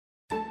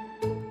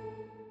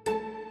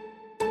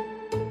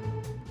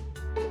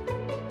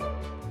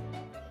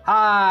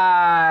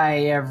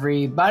Hi,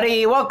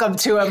 everybody. Welcome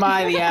to Am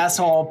I the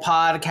Asshole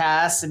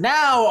podcast.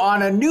 Now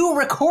on a new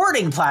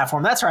recording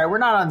platform. That's right. We're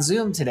not on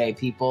Zoom today,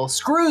 people.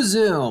 Screw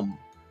Zoom.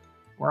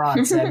 We're on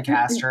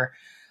Zencaster.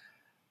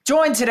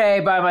 Joined today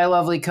by my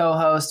lovely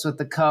co-host with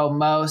the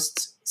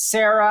co-most.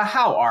 Sarah,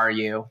 how are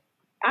you?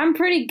 I'm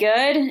pretty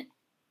good.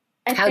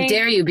 How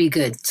dare you be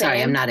good?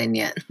 Sorry, I'm not in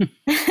yet.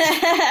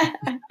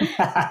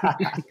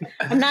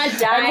 I'm not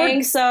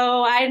dying,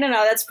 so I don't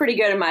know. That's pretty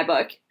good in my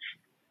book.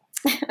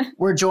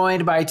 We're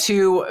joined by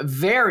two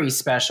very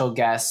special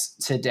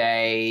guests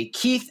today,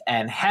 Keith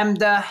and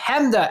Chemda.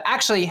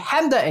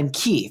 Chemda and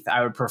Keith,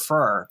 I would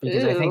prefer,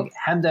 because I think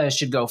Chemda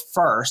should go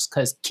first,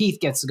 because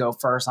Keith gets to go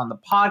first on the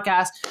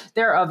podcast.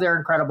 They're of their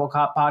incredible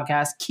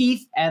podcast,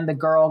 Keith and the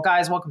Girl.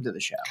 Guys, welcome to the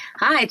show.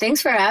 Hi,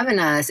 thanks for having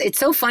us. It's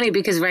so funny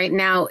because right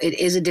now it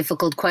is a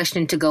difficult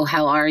question to go,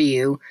 how are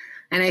you?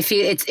 And I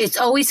feel it's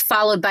always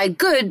followed by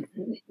good.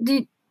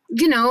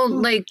 You know,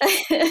 like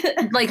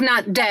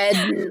not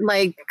dead,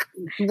 like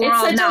we're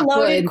all not good. It's such a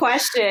loaded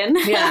question.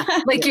 Yeah,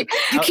 like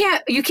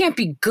you can't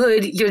be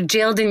good. You're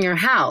jailed in your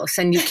house,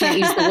 and you can't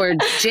use the word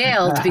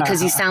jailed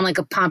because you sound like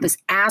a pompous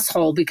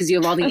asshole because you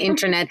have all the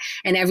internet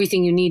and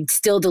everything you need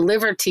still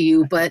delivered to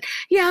you. But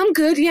yeah, I'm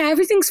good. Yeah,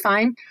 everything's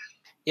fine.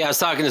 Yeah, I was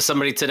talking to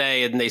somebody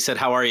today and they said,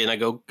 how are you? And I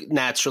go,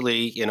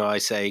 naturally, I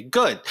say,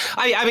 good.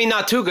 I mean,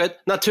 not too good.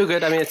 Not too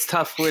good. I mean, it's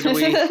tough. Where do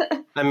we,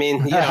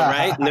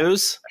 right?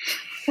 News.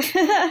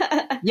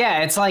 Yeah,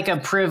 it's like a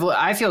privilege.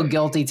 I feel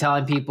guilty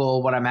telling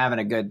people when I'm having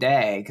a good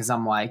day because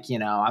I'm like,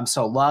 I'm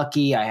so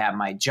lucky. I have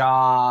my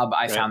job.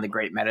 I found the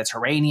great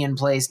Mediterranean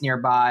place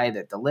nearby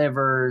that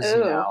delivers,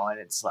 and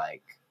it's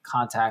like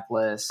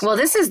contactless. Well,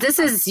 this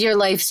is your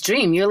life's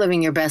dream. You're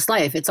living your best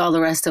life. It's all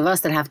the rest of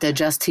us that have to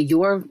adjust to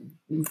your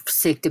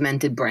sick,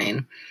 demented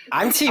brain.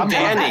 I'm Team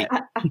Danny.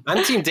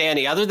 I'm Team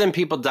Danny. Other than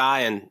people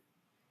dying,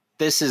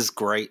 this is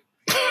great.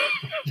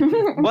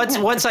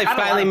 Once I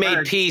finally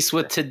made peace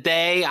with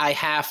today, I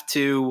have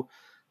to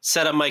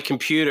set up my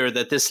computer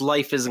that this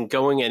life isn't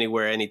going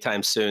anywhere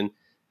anytime soon.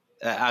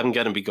 I'm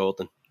going to be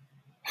golden.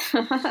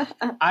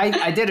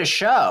 I did a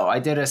show. I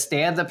did a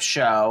stand-up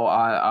show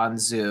on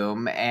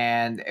Zoom,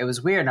 and it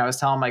was weird. And I was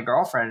telling my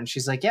girlfriend, and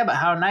she's like, yeah, but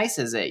how nice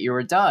is it? You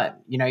were done.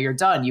 You're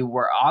done. You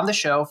were on the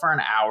show for an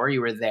hour. You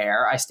were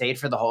there. I stayed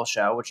for the whole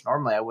show, which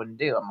normally I wouldn't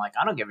do. I'm like,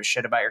 I don't give a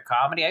shit about your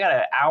comedy. I got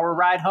an hour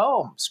ride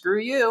home. Screw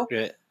you.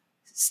 Yeah.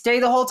 Stay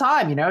the whole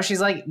time, She's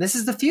like, this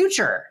is the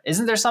future.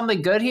 Isn't there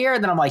something good here?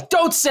 And then I'm like,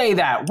 don't say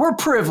that. We're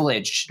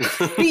privileged.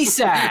 Be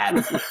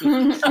sad.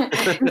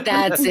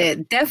 That's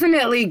it.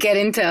 Definitely get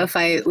into a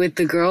fight with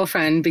the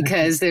girlfriend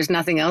because there's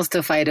nothing else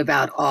to fight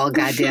about all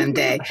goddamn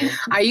day.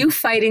 Are you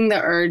fighting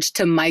the urge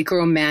to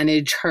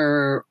micromanage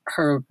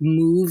her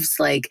moves?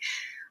 Like,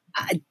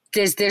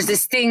 there's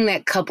this thing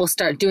that couples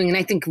start doing, and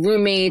I think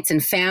roommates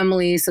and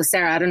families. So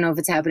Sarah, I don't know if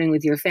it's happening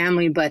with your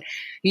family, but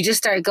you just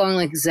start going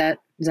like, is that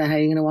how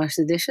you're going to wash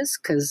the dishes?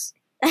 Because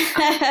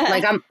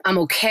I'm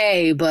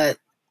okay, but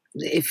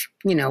if,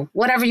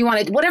 whatever you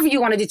wanted,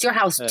 it's your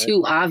house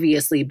too,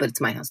 obviously, but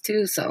it's my house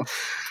too. So,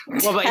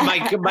 well,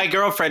 my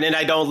girlfriend, and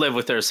I don't live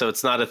with her, so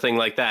it's not a thing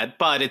like that,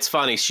 but it's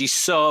funny. She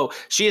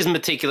is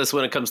meticulous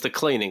when it comes to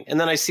cleaning. And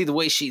then I see the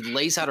way she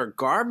lays out her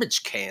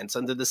garbage cans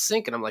under the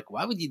sink. And I'm like,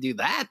 why would you do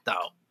that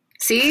though?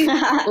 See,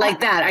 like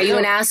that. Are you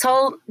an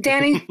asshole,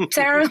 Danny,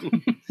 Sarah?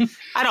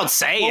 I don't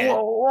say it.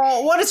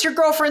 Well, what does your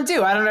girlfriend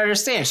do? I don't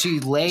understand.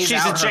 She's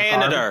a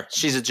janitor.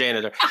 She's a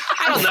janitor.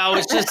 I don't know.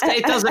 It's just,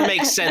 it doesn't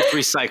make sense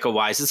recycle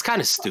wise. It's kind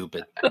of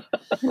stupid.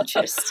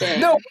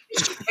 Interesting. No,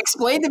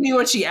 explain to me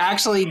what she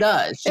actually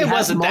does. It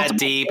wasn't that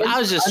deep. I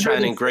was just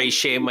trying to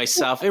ingratiate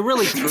myself. It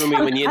really threw me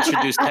when you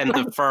introduced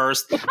Chemda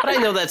first. But I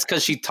know that's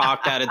because she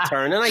talked out of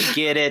turn, and I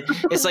get it.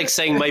 It's like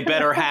saying my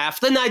better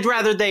half. Then I'd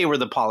rather they were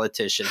the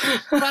politician.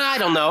 But I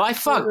don't know. I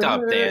fucked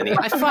up, Danny.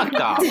 I fucked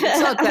up. It's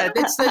not that.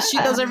 It's that she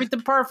does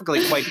everything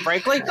perfectly, quite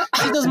frankly.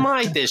 She does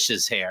my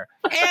dishes here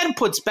and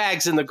puts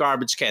bags in the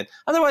garbage can.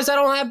 Otherwise, I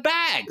don't have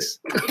bags.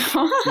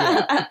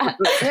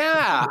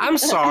 Yeah, I'm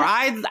sorry.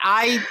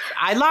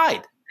 I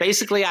lied.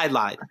 Basically, I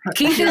lied.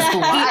 Keith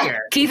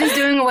is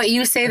doing what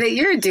you say that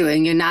you're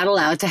doing. You're not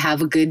allowed to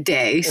have a good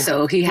day,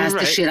 so he has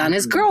to shit on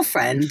his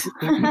girlfriend.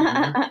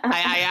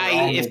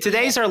 If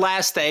today's our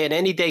last day, and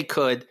any day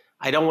could,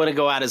 I don't want to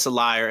go out as a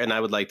liar, and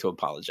I would like to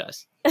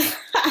apologize.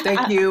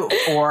 Thank you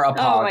for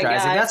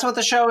apologizing. That's what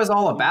the show is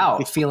all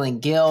about. Feeling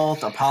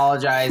guilt,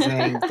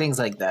 apologizing, things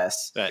like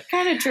this. Right.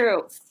 Kind of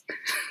true.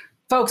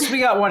 Folks, we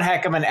got one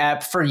heck of an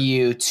ep for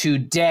you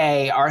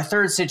today. Our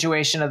third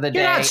situation of the day.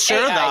 You're not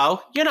sure,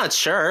 though. You're not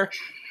sure.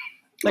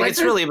 Like,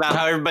 it's really about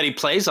how everybody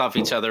plays off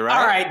each other, right?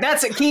 All right,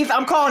 that's it. Keith,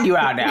 I'm calling you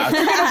out now. If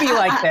you're going to be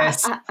like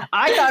this,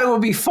 I thought it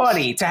would be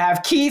funny to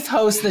have Keith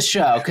host the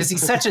show because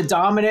he's such a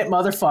dominant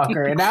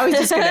motherfucker, and now he's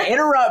just going to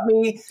interrupt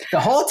me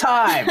the whole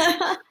time.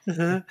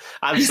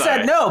 He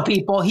said no,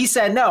 people. He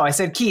said no. I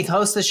said, Keith,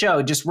 host the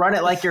show. Just run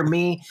it like you're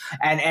me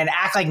and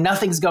act like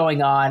nothing's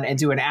going on and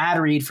do an ad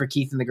read for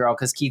Keith and the Girl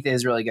because Keith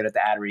is really good at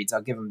the ad reads.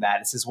 I'll give him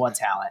that. It's his one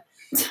talent.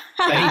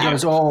 And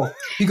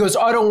he goes,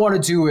 I don't want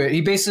to do it. He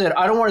basically said,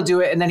 I don't want to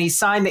do it. And then he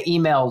signed the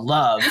email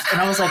love.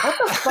 And I was like, what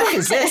the fuck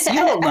is this? You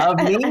don't love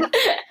me.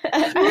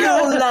 You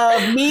don't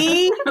love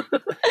me.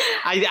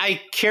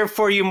 I care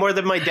for you more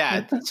than my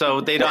dad. So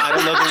I don't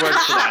know the words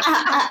for that.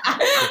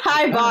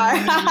 High bar.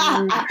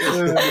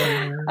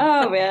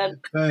 Oh, man.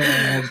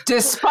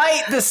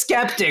 Despite the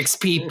skeptics,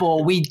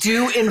 people, we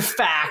do in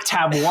fact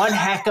have one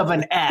heck of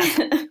an F.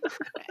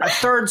 A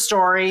third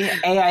story,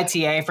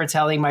 AITA for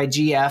telling my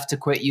GF to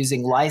quit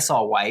using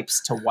Lysol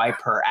wipes to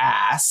wipe her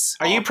ass.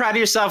 Are you proud of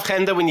yourself,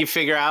 Chemda, when you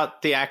figure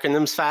out the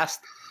acronyms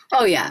fast?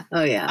 Oh, yeah.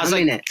 I was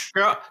like, it.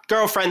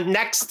 Girlfriend,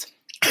 next.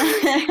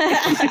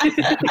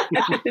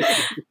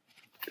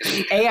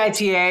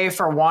 AITA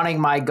for wanting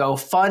my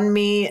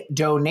GoFundMe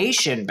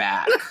donation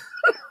back.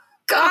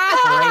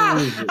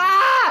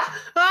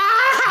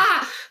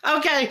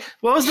 Okay,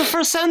 what was the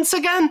first sentence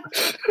again?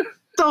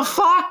 The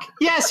fuck?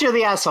 Yes, you're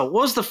the asshole.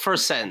 What was the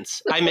first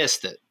sentence? I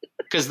missed it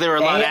because there were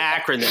a lot of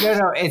acronyms.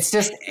 No, it's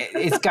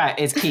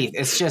Keith.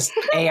 It's just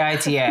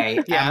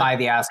AITA. Yeah. Am I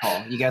the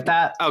asshole? You get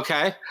that?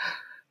 Okay.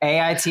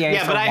 AITA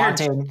for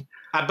wanting.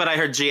 But I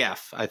heard GF.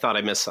 I thought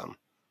I missed some.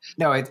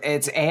 No,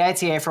 it's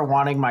AITA for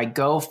wanting my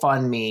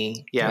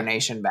GoFundMe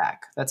donation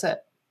back. That's it.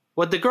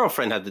 What the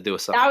girlfriend had to do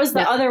with something? That was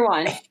the other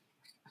one.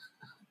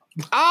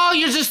 Oh,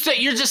 you're just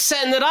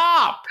setting it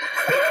up.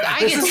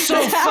 I get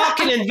so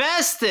fucking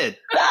invested.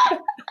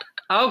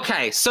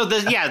 Okay, so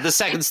the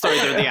second story,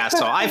 they're the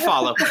asshole. I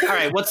follow. All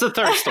right, what's the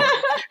third story?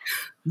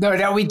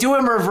 No, we do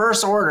in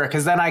reverse order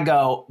because then I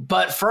go,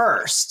 but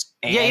first,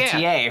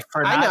 AITA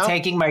for not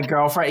taking my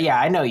girlfriend. Yeah,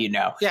 I know you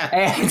know. Yeah.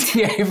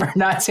 AITA for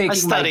not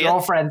taking my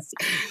girlfriend's.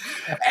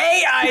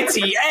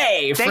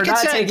 AITA for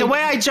not taking. The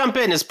way I jump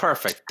in is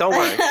perfect. Don't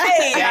worry.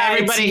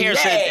 Everybody hears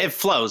it. It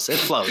flows. It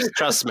flows.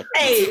 Trust me.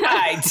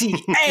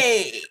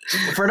 AITA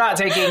for not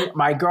taking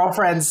my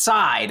girlfriend's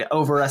side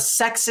over a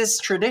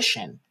sexist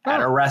tradition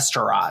at a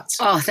restaurant.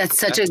 Oh, that's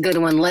such a good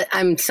one.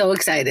 I'm so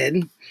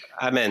excited.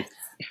 I'm in.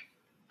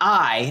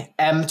 I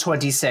am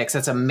 26.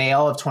 That's a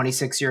male of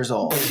 26 years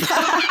old.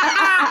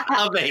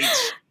 Of age.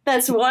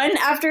 That's one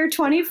after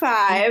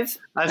 25.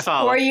 I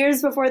follow. 4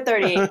 years before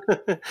 30.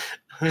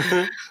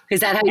 Is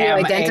that how you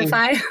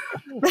identify?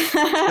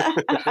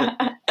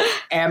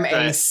 Am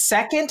a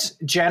second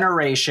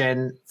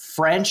generation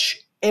French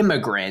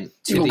immigrant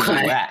to the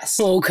U.S.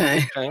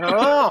 Okay.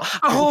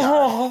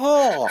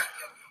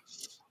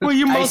 Well,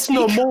 you must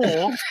know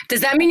more. Does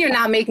that mean you're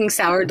not making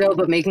sourdough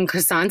but making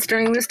croissants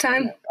during this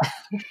time?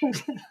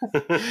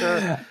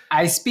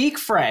 I speak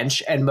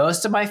French, and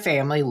most of my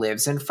family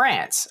lives in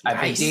France. Nice.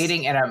 I've been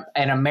dating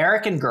an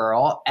American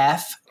girl,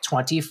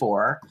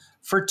 F24,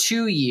 for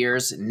 2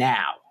 years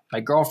now.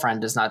 My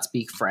girlfriend does not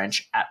speak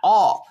French at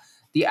all.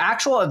 The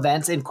actual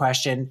events in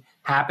question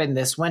happened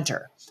this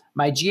winter.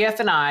 My GF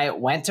and I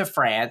went to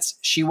France.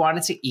 She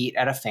wanted to eat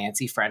at a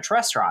fancy French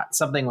restaurant,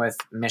 something with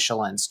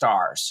Michelin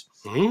stars.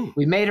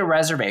 We made a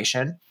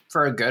reservation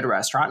for a good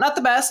restaurant. Not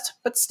the best,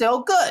 but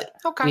still good.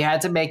 Okay. We had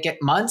to make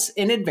it months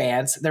in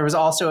advance. There was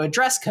also a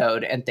dress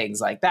code and things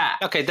like that.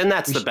 Okay, then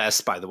that's the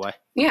best, by the way.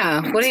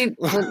 Yeah.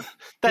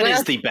 That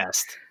is the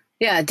best.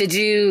 Yeah. Did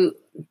you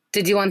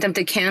want them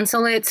to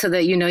cancel it so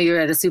that you're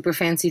at a super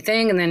fancy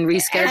thing and then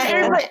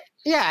reschedule?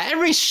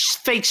 Every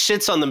fake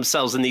shits on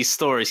themselves in these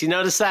stories. You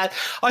notice that?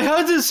 I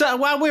had this,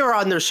 we were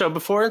on their show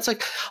before. It's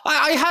like,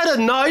 I had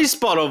a nice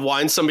bottle of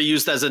wine somebody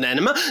used as an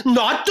enema.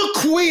 Not the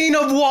queen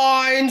of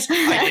wines.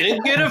 I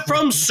didn't get it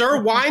from Sir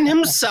Wine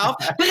himself,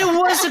 but it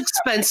was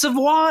expensive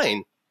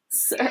wine.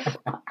 Sir.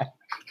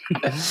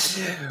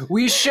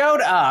 We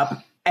showed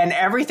up and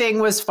everything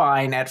was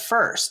fine at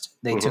first.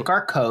 They took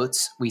our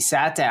coats. We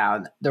sat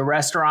down. The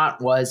restaurant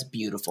was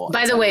beautiful.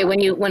 By the way,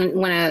 when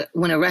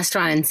a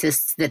restaurant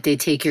insists that they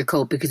take your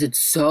coat because it's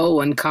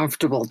so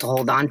uncomfortable to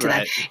hold on to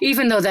that,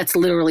 even though that's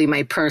literally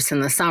my purse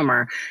in the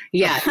summer.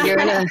 Yeah, you're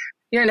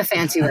in a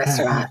fancy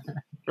restaurant.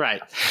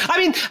 Right. I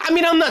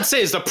mean, I'm not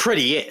saying it's the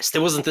prettiest. It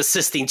wasn't the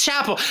Sistine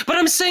Chapel, but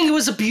I'm saying it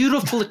was a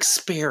beautiful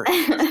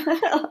experience.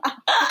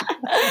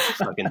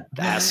 Fucking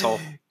asshole.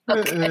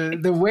 Okay.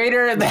 The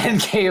waiter then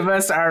gave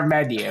us our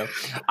menu.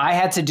 I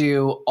had to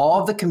do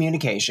all of the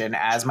communication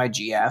as my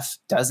GF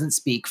doesn't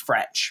speak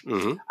French.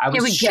 I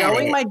was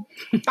showing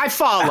I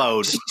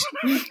followed.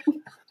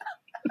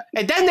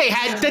 And then they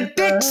had the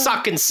dick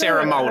sucking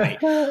ceremony.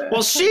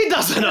 Well, she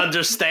doesn't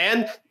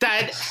understand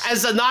that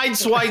as a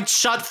nice white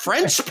shut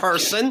French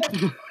person.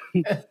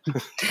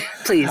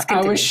 Please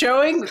continue. I was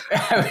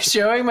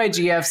showing my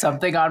GF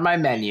something on my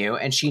menu,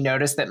 and she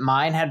noticed that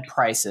mine had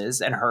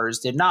prices and hers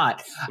did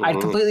not. I'd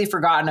completely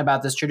forgotten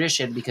about this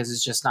tradition because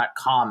it's just not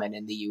common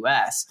in the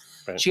U.S.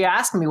 Right. She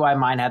asked me why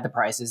mine had the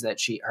prices that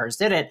hers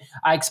didn't.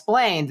 I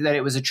explained that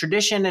it was a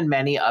tradition in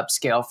many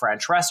upscale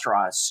French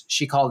restaurants.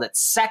 She called it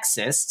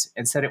sexist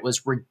and said it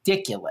was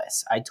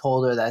ridiculous. I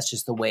told her that's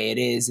just the way it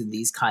is in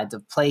these kinds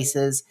of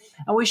places,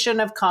 and we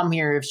shouldn't have come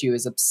here if she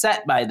was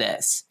upset by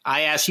this.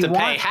 I asked to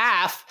pay half.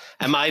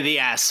 Am I the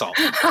asshole?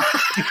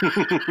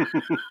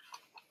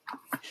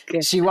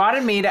 She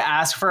wanted me to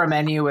ask for a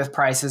menu with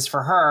prices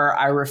for her.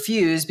 I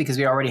refused because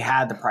we already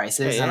had the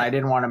prices and I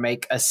didn't want to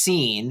make a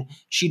scene.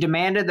 She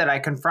demanded that I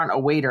confront a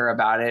waiter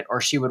about it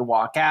or she would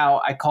walk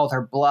out. I called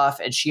her bluff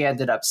and she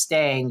ended up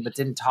staying but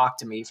didn't talk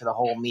to me for the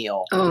whole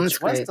meal,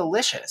 which was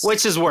delicious.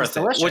 Which is worth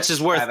it. Which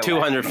is worth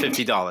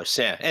 $250.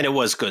 Yeah, and it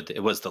was good.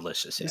 It was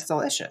delicious. Yeah. It's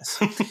delicious.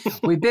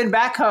 We've been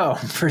back home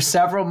for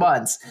several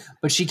months,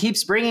 but she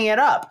keeps bringing it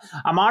up.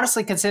 I'm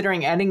honestly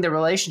considering ending the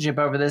relationship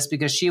over this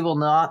because she will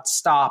not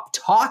stop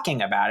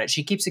talking about it.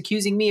 She keeps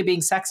accusing me of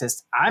being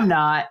sexist. I'm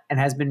not, and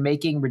has been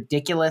making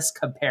ridiculous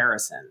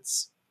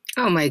comparisons.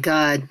 Oh my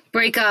God.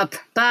 Break up.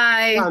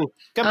 Bye.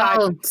 Goodbye.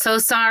 Oh, so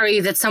sorry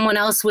that someone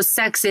else was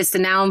sexist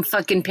and now I'm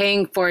fucking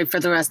paying for it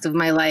for the rest of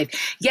my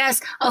life.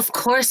 Yes, of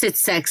course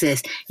it's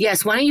sexist.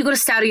 Yes, why don't you go to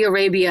Saudi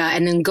Arabia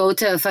and then go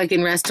to a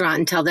fucking restaurant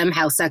and tell them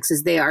how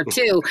sexist they are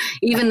too,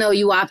 even though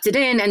you opted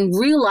in and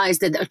realize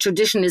that a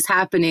tradition is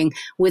happening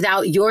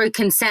without your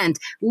consent.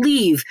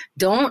 Leave.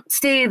 Don't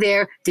stay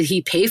there. Did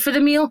he pay for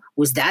the meal?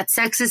 Was that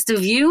sexist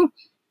of you?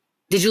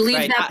 Did you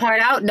leave that part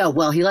out? No.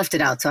 Well, he left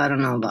it out, so I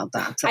don't know about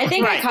that. So. I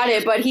think I cut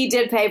it, but he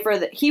did pay for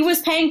he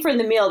was paying for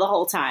the meal the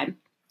whole time.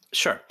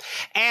 Sure.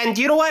 And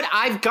you know what?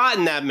 I've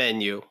gotten that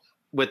menu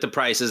with the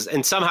prices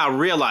and somehow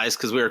realized,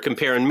 because we were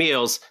comparing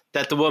meals,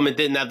 that the woman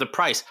didn't have the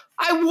price.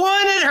 I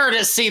wanted her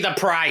to see the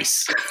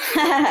price.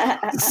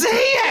 See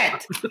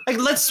it. Like,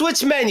 let's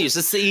switch menus.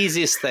 It's the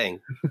easiest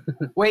thing.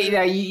 Wait,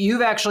 now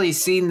you've actually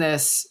seen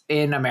this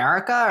in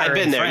America? Or I've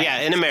been there. France? Yeah,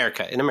 in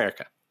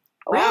America.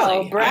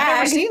 Really? Brag. I've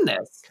never seen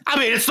this. I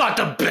mean, it's not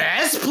the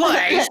best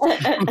place.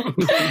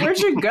 Where'd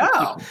you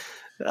go?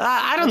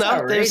 I don't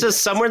know. There's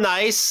just somewhere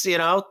nice,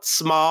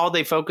 small.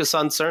 They focus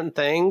on certain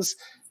things.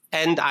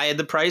 And I had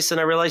the price and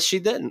I realized she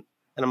didn't.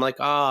 And I'm like,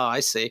 oh, I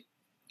see.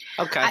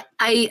 Okay.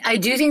 I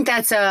do think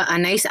that's a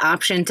nice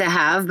option to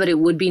have, but it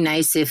would be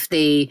nice if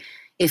they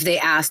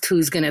asked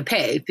who's going to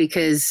pay,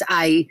 because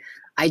I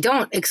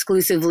don't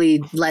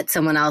exclusively let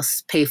someone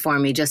else pay for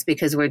me just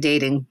because we're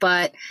dating.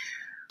 But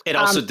it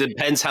also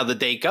depends how the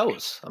date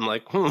goes. I'm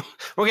like, we're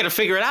going to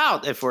figure it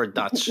out if we're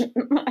Dutch.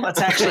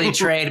 Let's actually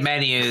trade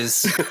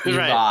menus. You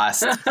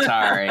lost.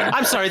 Sorry.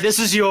 I'm sorry. This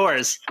is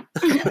yours.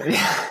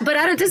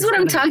 But this is what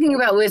I'm talking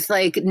about with,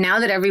 like, now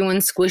that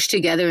everyone's squished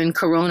together in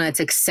Corona, it's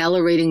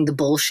accelerating the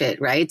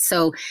bullshit, right?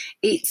 So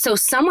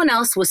someone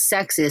else was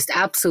sexist.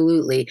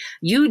 Absolutely.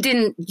 You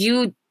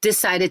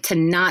decided to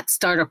not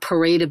start a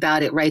parade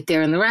about it right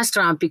there in the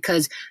restaurant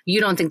because you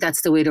don't think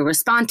that's the way to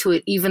respond to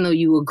it, even though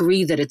you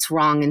agree that it's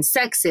wrong and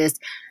sexist.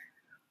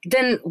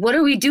 Then what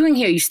are we doing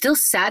here? You still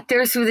sat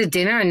there through the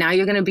dinner and now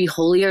you're going to be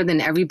holier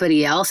than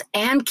everybody else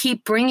and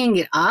keep bringing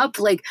it up?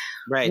 Like,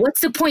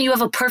 What's the point? You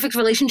have a perfect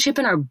relationship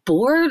and are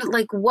bored?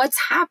 Like, what's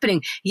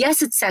happening?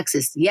 Yes, it's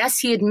sexist. Yes,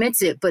 he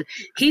admits it, but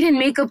he didn't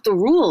make up the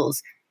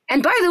rules.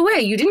 And by the way,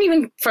 you didn't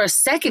even for a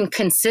second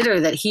consider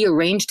that he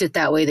arranged it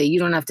that way, that you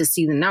don't have to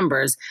see the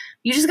numbers.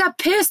 You just got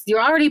pissed.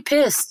 You're already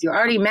pissed. You're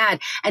already mad.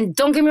 And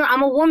don't get me wrong,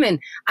 I'm a woman.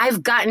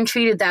 I've gotten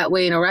treated that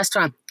way in a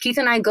restaurant. Keith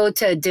and I go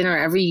to dinner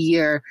every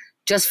year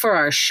just for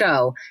our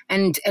show.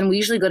 And we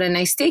usually go to a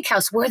nice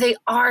steakhouse where they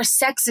are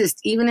sexist.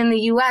 Even in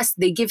the US,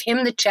 they give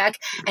him the check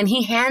and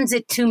he hands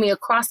it to me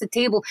across the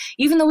table,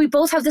 even though we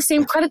both have the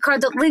same credit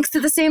card that links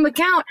to the same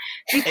account.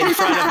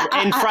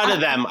 In front of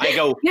them, I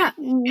go,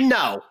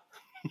 no.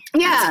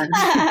 Yeah.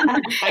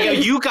 I go,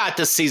 you got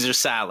the Caesar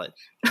salad.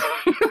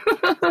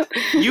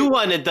 You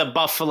wanted the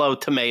buffalo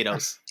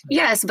tomatoes.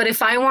 Yes, but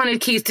if I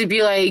wanted Keith to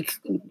be like,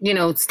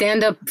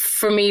 stand up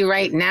for me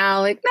right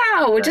now, like,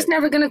 no, we're just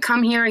never going to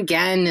come here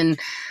again and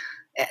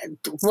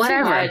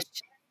whatever.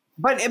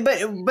 But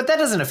that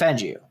doesn't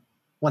offend you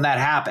when that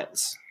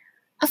happens.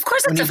 Of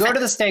course, when you go to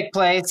the steak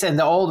place and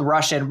the old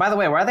Russian. By the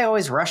way, why are they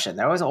always Russian?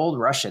 They're always old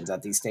Russians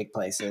at these steak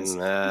places.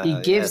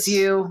 He gives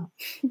you.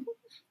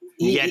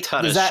 Yet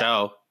on a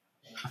show.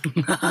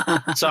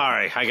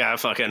 Sorry, I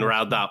got fucking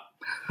riled up.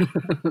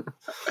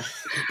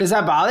 Does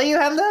that bother you,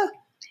 Chemda?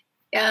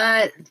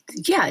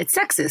 Yeah, it's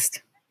sexist.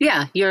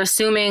 Yeah, you're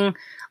assuming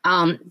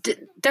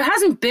there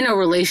hasn't been a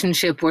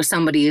relationship where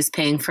somebody is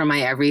paying for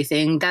my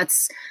everything.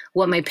 That's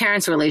what my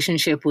parents'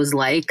 relationship was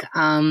like.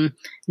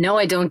 No,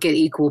 I don't get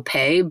equal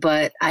pay,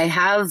 but I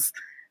have.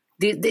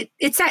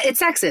 It's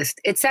sexist.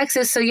 It's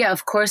sexist. So yeah,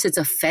 of course it's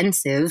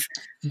offensive,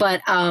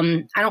 but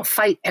I don't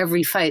fight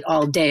every fight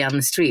all day on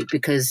the street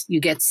because you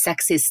get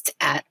sexist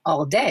at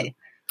all day.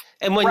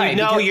 And when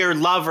your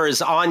lover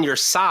is on your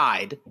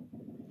side,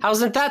 how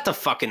isn't that the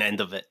fucking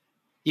end of it?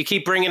 You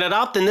keep bringing it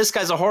up, then this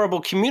guy's a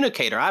horrible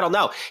communicator. I don't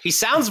know. He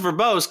sounds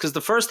verbose because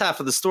the first half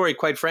of the story,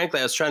 quite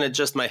frankly, I was trying to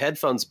adjust my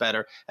headphones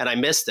better and I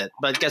missed it.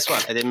 But guess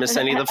what? I didn't miss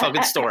any of the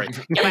fucking story.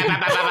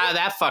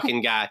 That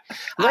fucking guy.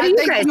 What do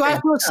you guys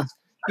think?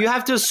 You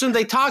have to assume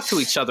they talk to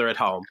each other at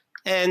home.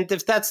 And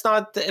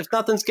if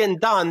nothing's getting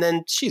done,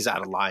 then she's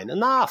out of line.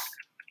 Enough.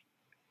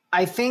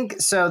 I think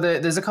so.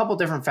 There's a couple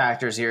different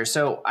factors here.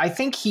 So I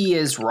think he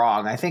is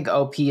wrong. I think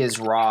OP is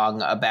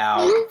wrong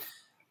about,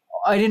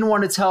 I didn't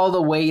want to tell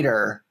the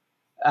waiter.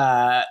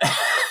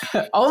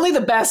 Only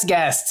the best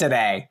guest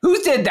today.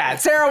 Who did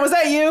that? Sarah, was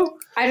that you?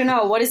 I don't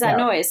know. What is that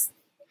noise?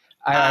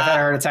 I thought I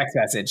heard a text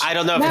message. I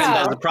don't know if Hemda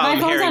has a problem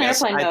my phone's hearing on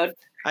us. airplane mode.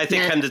 I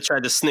think Hemda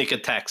tried to sneak a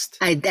text.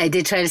 I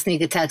did try to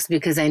sneak a text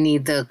because I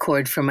need the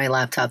cord for my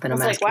laptop, and I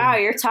was I'm like, wow,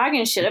 you're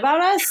talking shit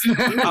about us?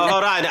 Oh,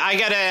 hold on. I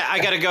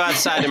gotta go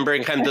outside and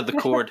bring Hemda the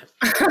cord.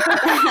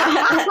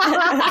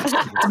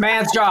 It's a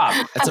man's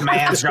job. It's a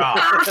man's job.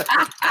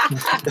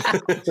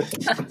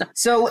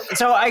 So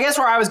I guess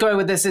where I was going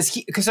with this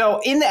is,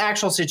 so in the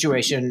actual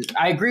situation,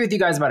 I agree with you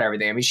guys about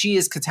everything. I mean, she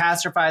is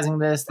catastrophizing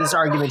this. This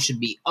argument should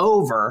be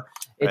over.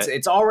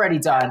 It's already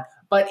done.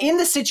 But in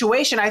the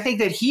situation, I think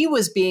that he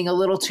was being a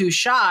little too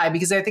shy,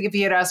 because I think if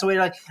he had asked the waiter,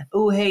 like,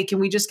 oh, hey, can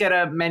we just get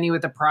a menu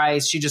with the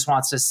price? She just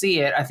wants to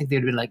see it. I think they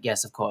would have been like,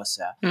 yes, of course,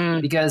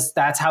 sir. Because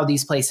that's how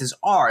these places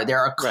are.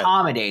 They're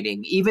accommodating.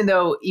 Right. Even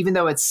though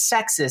it's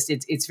sexist,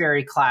 it's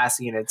very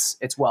classy and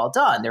it's well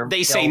done.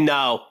 They say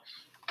no.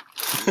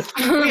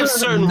 We have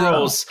certain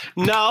rules.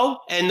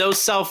 No, and no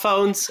cell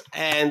phones,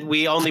 and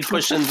we only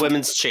push in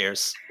women's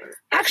chairs.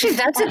 Actually,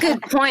 that's a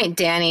good point,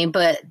 Danny.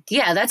 But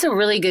yeah, that's a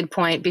really good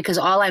point, because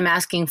all I'm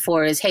asking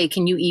for is, hey,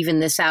 can you even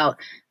this out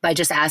by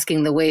just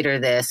asking the waiter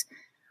this?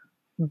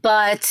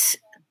 But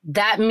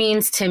that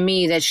means to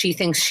me that she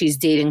thinks she's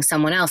dating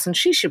someone else and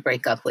she should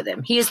break up with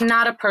him. He is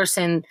not a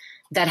person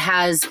that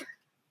has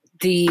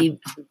the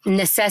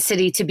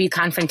necessity to be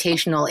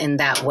confrontational in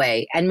that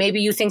way. And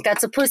maybe you think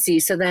that's a pussy,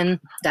 so then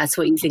that's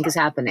what you think is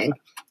happening.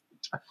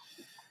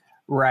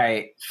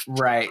 Right.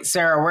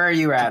 Sarah, where are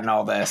you at in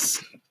all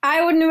this?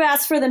 I wouldn't have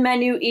asked for the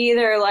menu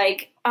either.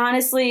 Like,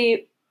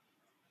 honestly,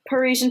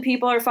 Parisian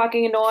people are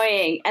fucking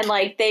annoying. And,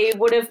 like, they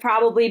would have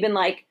probably been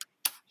like,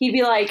 he'd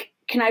be like,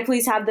 can I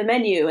please have the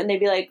menu? And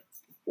they'd be like,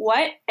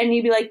 what? And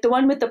he'd be like, the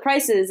one with the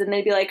prices. And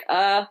they'd be like,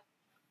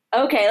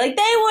 okay. Like,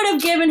 they would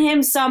have given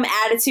him some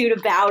attitude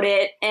about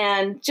it.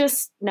 And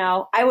just,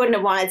 no, I wouldn't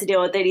have wanted to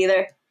deal with it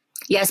either.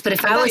 Yes, but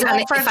if I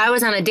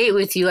was on a date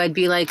with you, I'd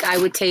be like, I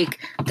would take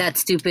that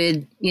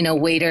stupid,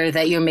 waiter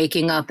that you're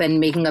making up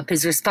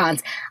his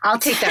response. I'll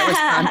take that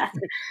response.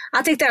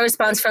 I'll take that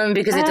response from him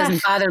because it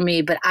doesn't bother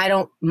me, but I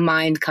don't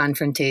mind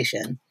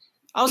confrontation.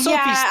 Also,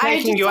 if he's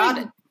taking you out,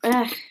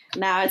 no,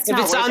 it's if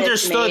not it's worth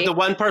understood it the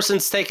one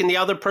person's taking the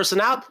other person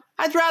out,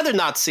 I'd rather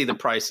not see the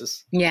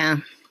prices. Yeah.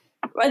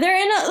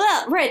 They're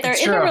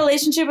in a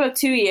relationship of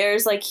 2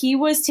 years. Like, he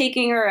was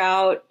taking her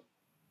out.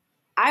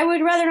 I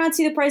would rather not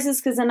see the prices,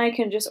 because then I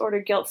can just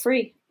order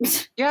guilt-free.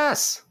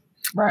 Yes.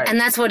 Right. And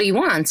that's what he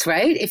wants,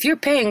 right? If you're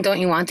paying, don't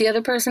you want the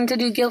other person to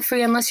do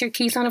guilt-free unless you're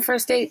Keith on a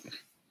first date?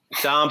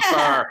 Dump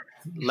her.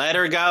 Let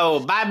her go.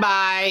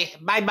 Bye-bye.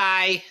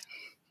 Bye-bye.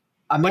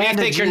 What do you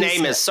think her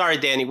name is? Sorry,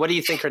 Danny. What do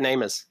you think her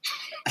name is?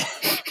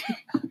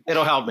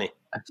 It'll help me.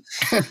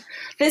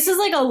 This is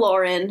like a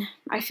Lauren,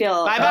 I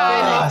feel.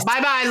 Bye-bye.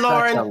 Bye-bye,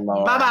 Lauren.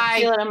 Bye-bye. I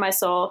feel it in my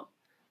soul.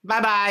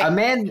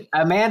 Bye-bye.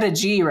 Amanda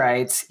G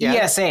writes,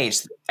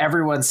 ESH,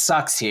 everyone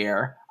sucks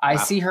here. I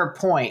see her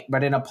point,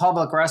 but in a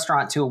public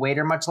restaurant, to a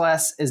waiter much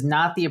less, is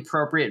not the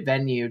appropriate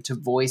venue to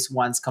voice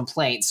one's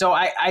complaint. So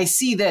I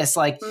see this,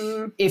 like,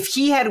 if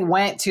he had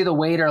went to the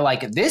waiter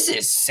like, this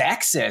is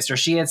sexist, or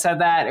she had said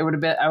that, I would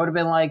have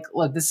been like,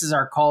 look, this is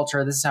our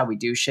culture. This is how we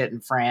do shit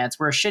in France.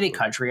 We're a shitty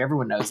country.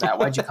 Everyone knows that.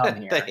 Why'd you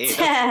come here?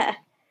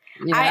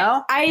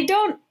 I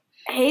don't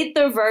hate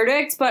the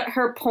verdict, but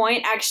her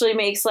point actually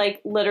makes, like,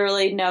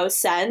 literally no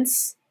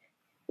sense.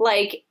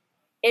 Like,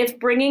 if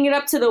bringing it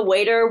up to the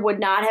waiter would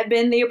not have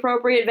been the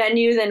appropriate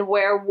venue, then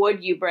where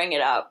would you bring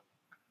it up?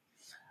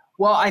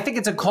 Well, I think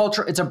it's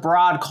a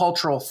broad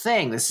cultural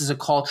thing. This is a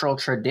cultural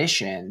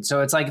tradition.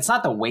 So it's like, it's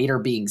not the waiter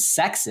being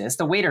sexist.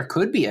 The waiter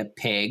could be a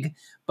pig,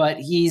 but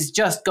he's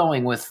just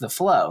going with the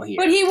flow here.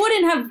 But he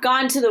wouldn't have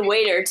gone to the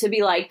waiter to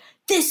be like,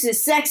 this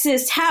is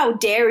sexist, how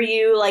dare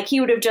you? Like, he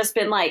would have just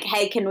been like,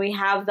 hey, can we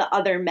have the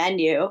other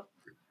menu?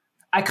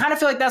 I kind of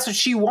feel like that's what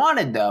she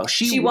wanted, though.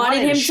 She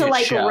wanted him to,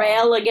 like,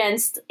 rail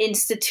against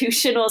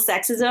institutional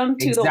sexism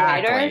to the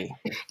waiter.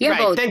 Yeah,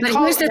 right. but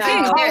here's the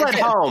thing. Call it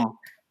home.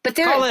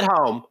 Call it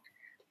home.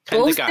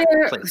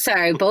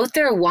 Both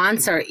their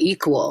wants are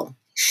equal.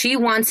 She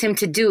wants him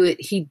to do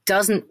it. He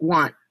doesn't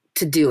want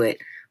to do it.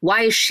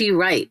 Why is she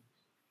right?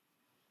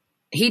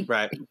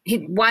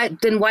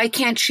 Why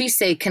can't she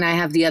say, can I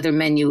have the other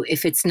menu,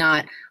 if it's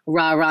not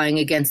rah-rahing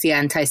against the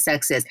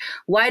anti-sexist?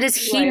 Why does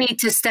he need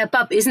to step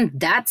up? Isn't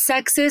that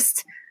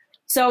sexist?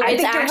 So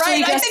it's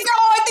actually just...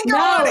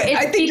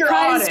 I think you're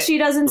because she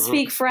doesn't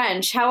speak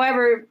French.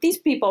 However, these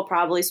people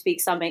probably speak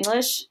some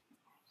English.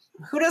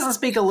 Who doesn't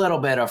speak a little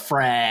bit of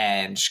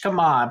French? Come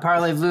on,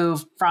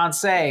 parlez-vous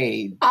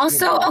français?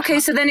 Also,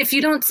 okay, so then if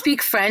you don't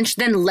speak French,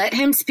 then let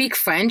him speak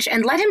French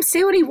and let him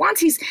say what he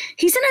wants. He's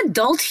an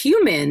adult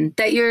human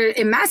that you're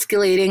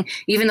emasculating,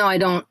 even though I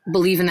don't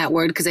believe in that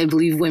word, because I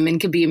believe women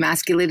can be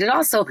emasculated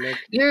also.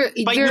 You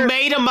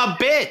made him a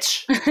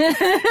bitch.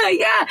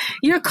 Yeah,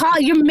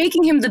 you're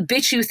making him the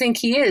bitch you think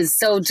he is.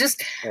 So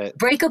just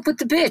break up with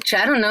the bitch.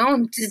 I don't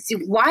know.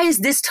 Why is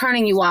this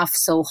turning you off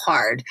so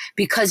hard?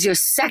 Because you're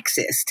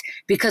sexist.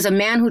 Because a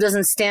man who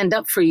doesn't stand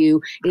up for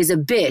you is a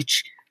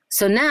bitch.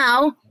 So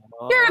now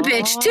you're a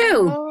bitch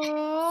too.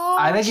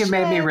 I think you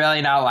made me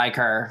really not like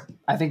her.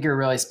 I think you're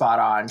really spot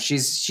on. She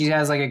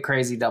has like a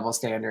crazy double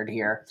standard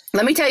here.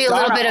 Let me tell you a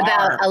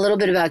little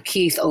bit about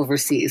Keith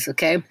overseas,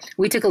 okay?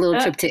 We took a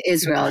little trip to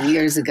Israel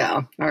years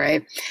ago, all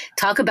right?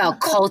 Talk about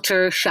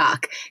culture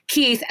shock.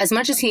 Keith, as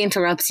much as he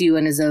interrupts you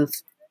and is a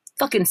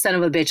fucking son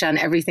of a bitch on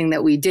everything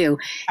that we do,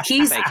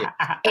 he's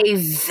a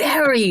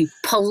very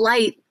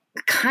polite,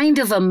 kind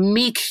of a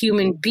meek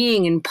human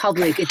being in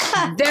public. It's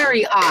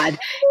very odd.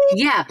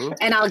 Yeah.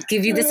 And I'll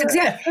give you this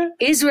example.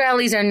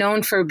 Israelis are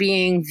known for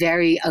being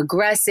very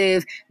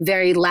aggressive,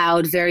 very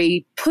loud,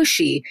 very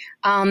pushy.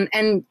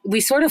 And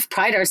we sort of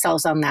pride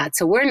ourselves on that.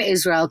 So we're in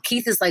Israel.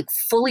 Keith is like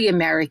fully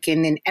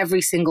American in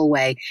every single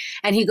way.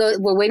 And he goes,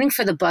 we're waiting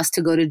for the bus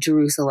to go to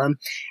Jerusalem.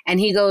 And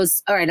he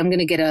goes, all right, I'm going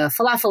to get a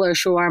falafel or a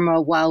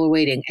shawarma while we're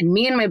waiting. And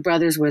me and my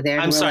brothers were there.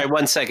 I'm sorry,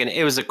 1 second.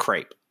 It was a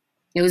crepe.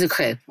 It was a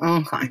crepe.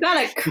 Oh, you got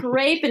a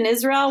crepe in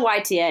Israel?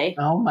 YTA.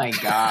 Oh, my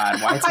God.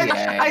 YTA.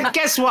 I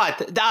guess what?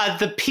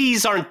 The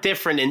peas aren't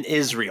different in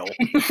Israel.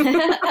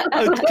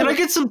 Can I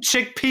get some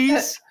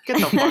chickpeas? Get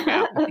the fuck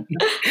out.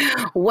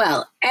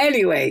 Well,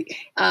 anyway,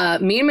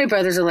 me and my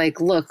brothers are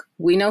like, look,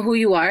 we know who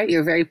you are.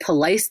 You're a very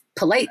polite,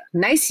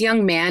 nice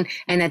young man.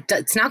 And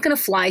it's not going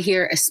to fly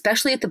here,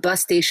 especially at the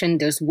bus station.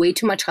 There's way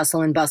too much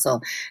hustle and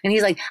bustle. And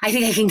he's like, I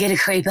think I can get a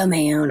crepe on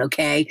my own,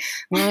 okay?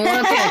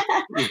 Okay.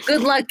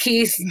 Good luck,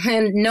 Keith.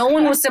 And no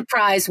one was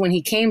surprised when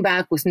he came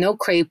back with no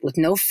crepe, with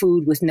no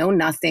food, with no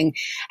nothing.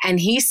 And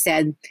he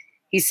said,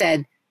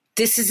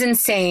 this is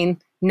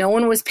insane. No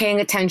one was paying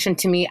attention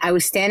to me. I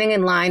was standing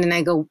in line and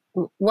I go,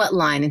 what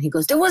line? And he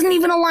goes, there wasn't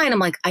even a line. I'm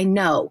like, I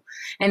know.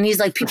 And he's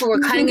like, people were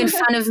cutting in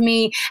front of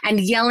me and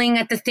yelling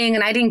at the thing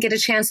and I didn't get a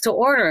chance to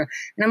order.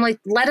 And I'm like,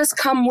 let us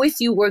come with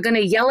you. We're going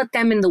to yell at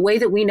them in the way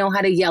that we know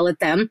how to yell at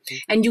them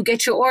and you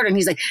get your order. And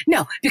he's like,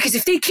 no, because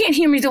if they can't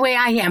hear me the way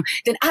I am,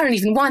 then I don't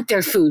even want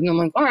their food. And I'm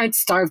like, all right,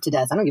 starve to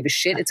death. I don't give a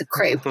shit. It's a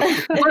crepe. But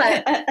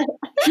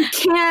he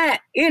can't,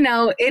 you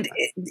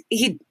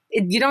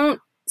don't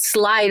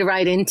slide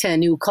right into a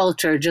new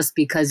culture just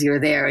because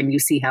you're there and you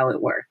see how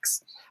it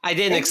works. I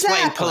didn't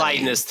explain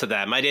politeness to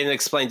them. I didn't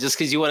explain just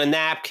because you want a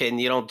napkin,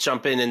 you don't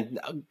jump in and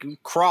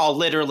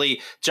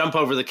literally jump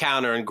over the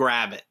counter and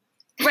grab it.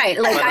 Right.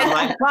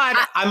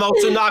 I'm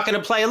also not going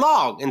to play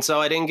along. And so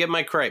I didn't get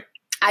my crepe.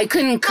 I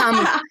couldn't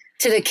come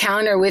to the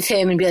counter with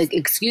him and be like,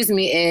 excuse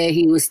me,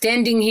 he was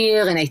standing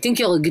here and I think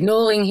you're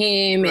ignoring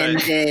him. Right.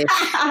 And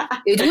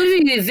it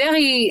would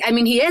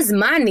be he has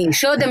money.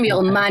 Show them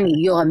your money.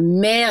 You're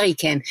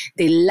American.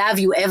 They love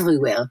you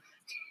everywhere.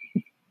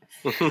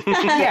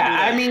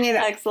 Yeah,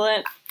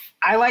 excellent.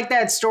 I like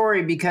that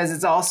story because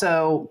it's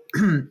also,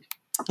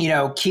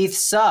 Keith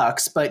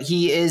sucks, but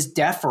he is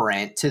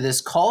deferent to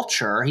this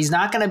culture. He's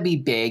not going to be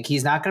big.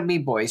 He's not going to be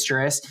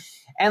boisterous.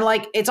 And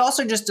it's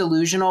also just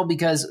delusional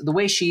because the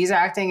way she's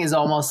acting is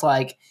almost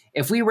like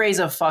if we raise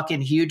a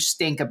fucking huge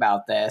stink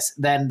about this,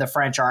 then the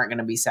French aren't going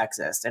to be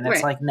sexist. And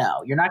it's like,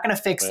 no, you're not going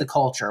to fix the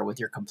culture with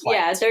your complaint.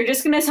 Yeah, they're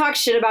just going to talk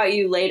shit about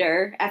you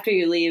later after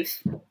you leave.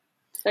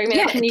 They're going to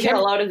be like, can you get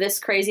a load of this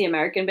crazy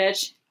American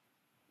bitch?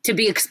 To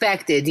be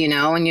expected,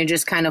 and you're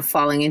just kind of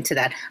falling into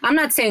that. I'm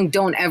not saying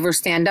don't ever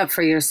stand up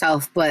for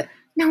yourself, but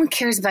no one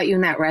cares about you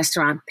in that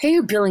restaurant. Pay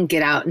your bill and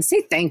get out and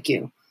say thank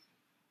you.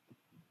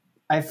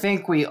 I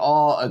think we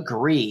all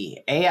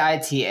agree,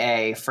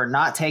 AITA, for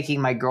not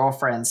taking my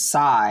girlfriend's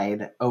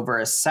side over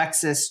a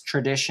sexist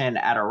tradition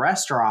at a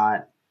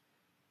restaurant,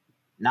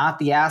 not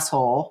the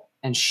asshole,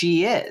 and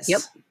she is.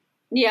 Yep.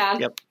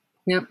 Yeah.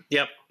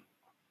 Yep.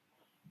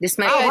 This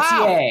might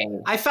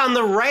wow. I found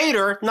the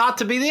writer not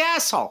to be the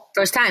asshole.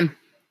 First time.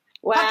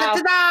 Wow.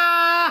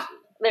 Ta-da-da-da!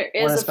 There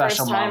is a first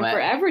time for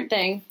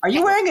everything. Are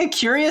you wearing a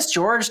Curious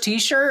George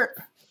t-shirt?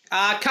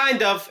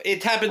 Kind of.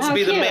 It happens to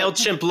be the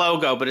MailChimp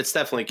logo, but it's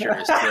definitely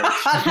Curious George.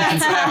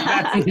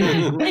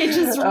 They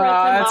just rip them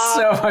that's off.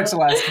 so much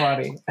less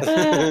funny.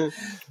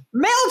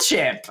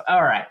 MailChimp.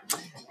 All right.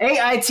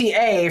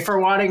 AITA for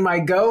wanting my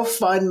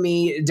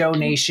GoFundMe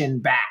donation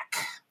back.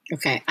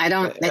 Okay.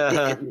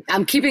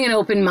 I'm keeping an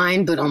open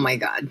mind, but oh my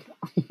God.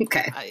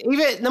 Okay.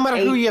 Even no matter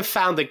who you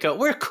found it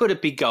where could it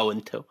be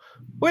going to?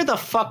 Where the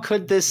fuck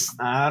could this?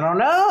 I don't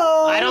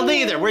know. I don't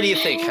either. Where do you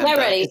think? Get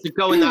ready. Did it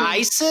go into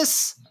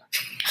ISIS?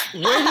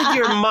 Where did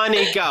your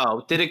money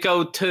go? Did it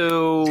go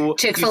to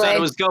Chick-fil-A?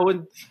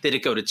 Did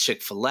it go to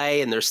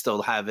Chick-fil-A and they're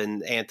still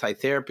having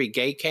anti-therapy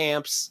gay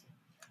camps?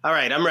 All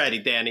right, I'm ready,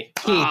 Danny.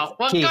 Keith,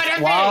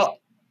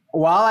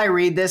 while I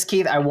read this,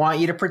 Keith, I want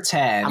you to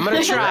pretend I'm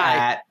gonna try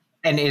at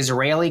an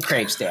Israeli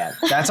crepe stand.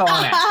 That's all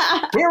I'm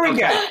asking. Here we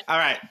go. All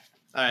right.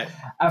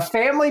 A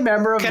family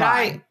member of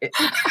mine.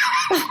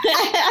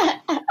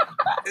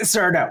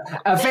 Sir, no.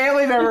 A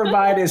family member of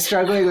mine is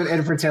struggling with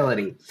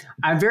infertility.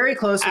 I'm very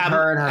close with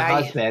her and her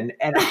husband,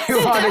 and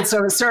I wanted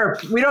sir,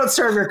 we don't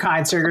serve your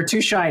kind, sir. You're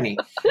too shiny.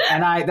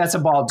 And that's a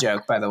bald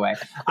joke, by the way.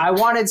 I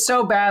wanted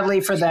so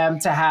badly for them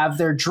to have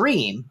their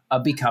dream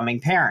of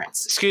becoming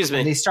parents. Excuse me.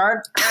 When they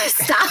start.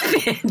 Stop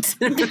it.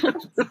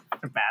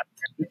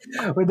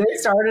 When they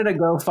started a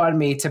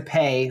GoFundMe to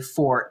pay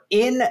for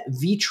in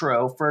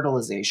vitro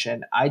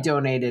fertilization, I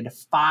donated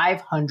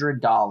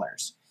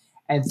 $500.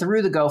 And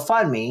through the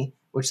GoFundMe,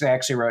 which they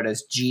actually wrote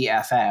as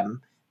GFM,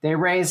 they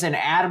raised an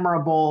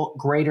admirable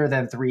greater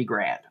than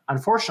 $3,000.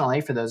 Unfortunately,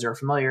 for those who are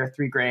familiar,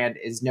 $3,000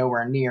 is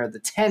nowhere near the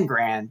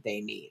 $10,000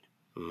 they need.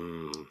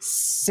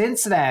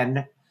 Since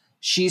then,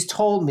 she's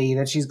told me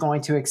that she's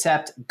going to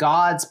accept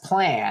God's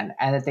plan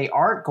and that they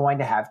aren't going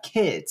to have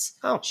kids.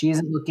 She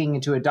isn't looking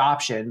into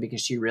adoption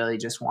because she really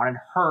just wanted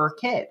her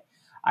kid.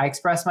 I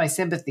expressed my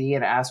sympathy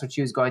and asked what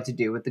she was going to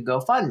do with the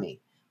GoFundMe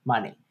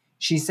money.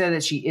 She said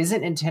that she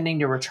isn't intending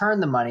to return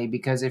the money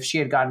because if she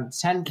had gotten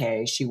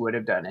 $10,000, she would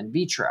have done in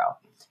vitro.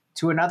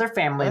 To another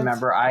family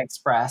member, I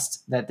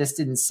expressed that this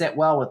didn't sit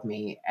well with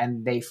me,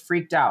 and they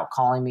freaked out,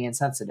 calling me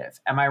insensitive.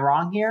 Am I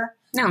wrong here?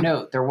 No.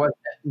 Note, there was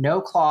no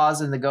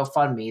clause in the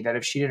GoFundMe that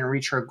if she didn't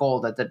reach her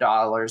goal that the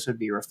dollars would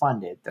be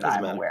refunded that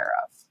I'm aware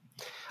of.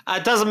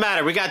 It doesn't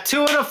matter. We got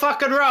 2 in a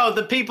fucking row.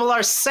 The people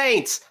are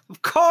saints.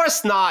 Of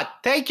course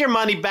not. Take your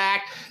money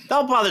back.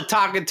 Don't bother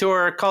talking to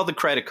her. Call the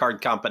credit card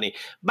company.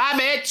 Bye,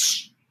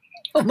 bitch.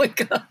 Oh, my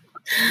God.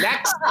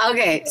 Next.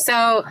 Okay,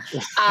 so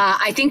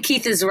I think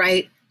Keith is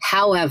right.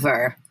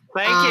 However,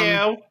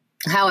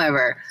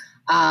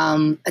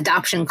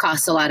 adoption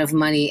costs a lot of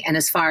money. And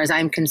as far as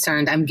I'm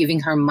concerned, I'm giving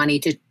her money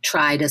to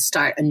try to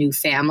start a new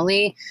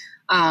family.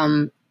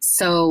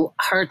 So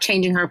her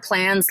changing her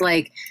plans,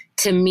 like,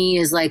 to me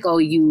is like, oh,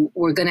 you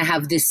were going to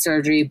have this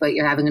surgery, but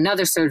you're having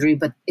another surgery,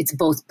 but it's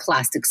both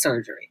plastic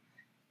surgery.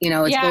 You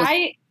know, it's both.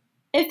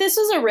 If this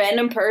was a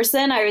random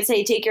person, I would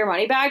say take your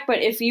money back. But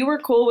if you were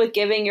cool with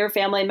giving your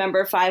family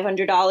member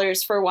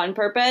 $500 for one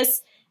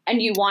purpose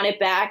and you want it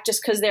back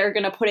just because they're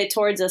going to put it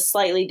towards a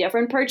slightly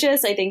different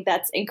purchase, I think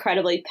that's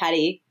incredibly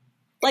petty.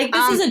 Like,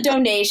 this is a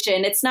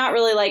donation. It's not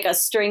really like a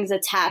strings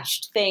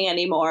attached thing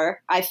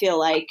anymore, I feel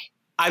like.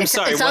 It's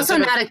also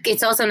not a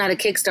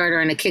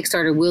Kickstarter, and a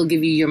Kickstarter will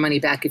give you your money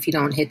back if you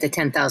don't hit the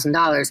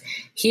 $10,000.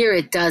 Here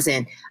it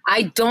doesn't.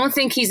 I don't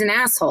think he's an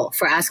asshole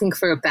for asking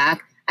for it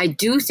back. I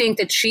do think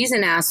that she's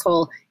an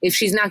asshole if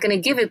she's not going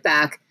to give it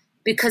back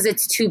because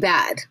it's too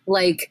bad.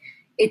 Like,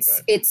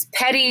 it's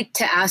petty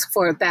to ask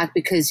for it back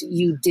because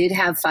you did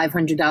have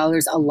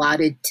 $500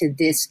 allotted to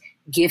this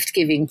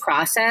gift-giving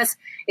process.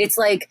 It's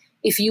like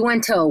if you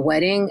went to a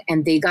wedding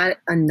and they got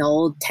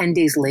annulled 10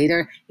 days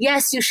later,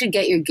 yes, you should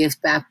get your gift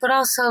back, but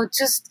also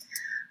just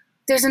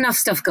there's enough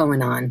stuff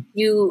going on.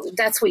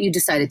 That's what you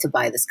decided to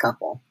buy this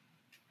couple.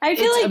 I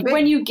feel like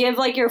when you give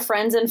like your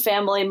friends and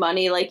family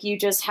money, like you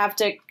just have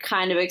to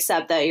kind of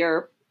accept that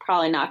you're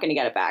probably not going to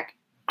get it back.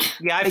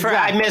 Yeah,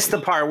 I missed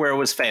the part where it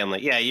was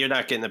family. Yeah, you're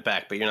not getting it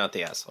back, but you're not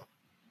the asshole.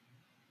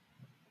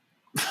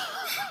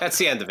 That's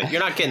the end of it.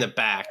 You're not getting it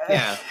back.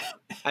 Yeah,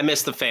 I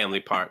missed the family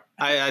part.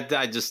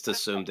 I just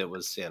assumed it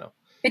was, you know.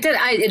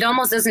 It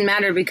almost doesn't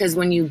matter because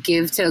when you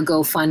give to a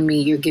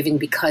GoFundMe, you're giving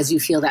because you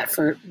feel that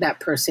that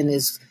person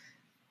is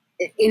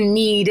in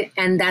need,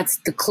 and that's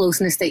the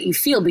closeness that you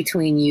feel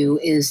between you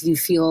is you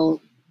feel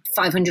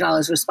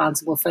 $500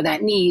 responsible for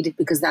that need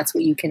because that's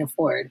what you can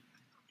afford.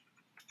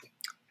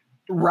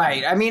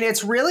 Right. I mean,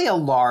 it's really a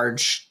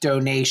large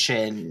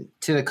donation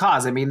to the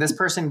cause. I mean, this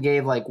person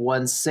gave like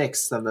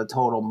 1/6 of the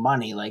total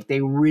money. Like,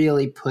 they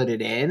really put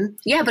it in.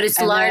 Yeah, but it's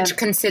large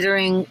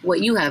considering what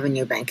you have in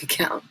your bank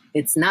account.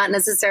 It's not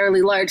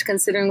necessarily large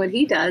considering what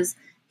he does.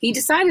 He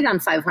decided on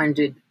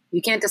 $500.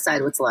 You can't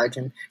decide what's large,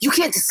 and you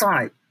can't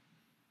decide.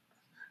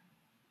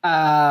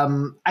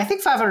 I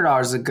think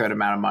 $500 is a good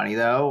amount of money,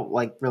 though.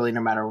 Like, really,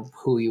 no matter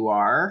who you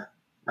are.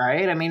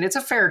 Right? I mean, it's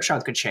a fair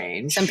chunk of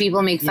change. Some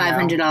people make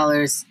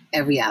 $500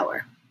 every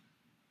hour.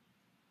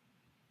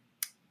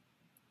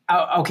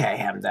 Oh, okay,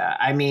 Chemda.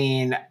 I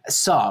mean,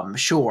 some,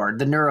 sure.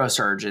 The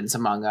neurosurgeons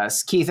among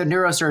us. Keith, a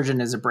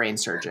neurosurgeon is a brain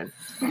surgeon.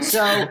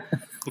 So,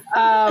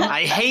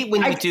 I hate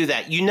when you do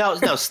that. You know,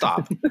 no,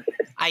 stop.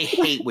 I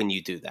hate when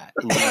you do that.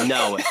 And you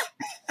know it.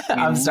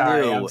 I'm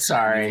sorry.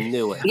 You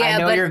knew it. Yeah, I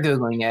know you're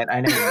Googling it.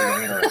 I know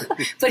you're Googling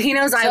it. But he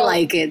knows I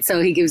like it,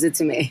 so he gives it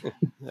to me.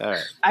 All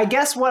right. I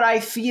guess what I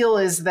feel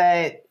is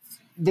that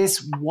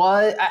this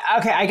was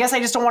okay. I guess I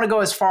just don't want to go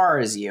as far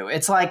as you.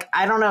 It's like,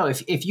 I don't know,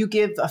 if you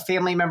give a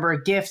family member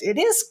a gift, it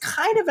is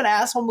kind of an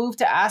asshole move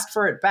to ask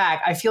for it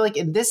back. I feel like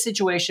in this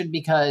situation,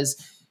 because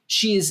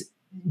she's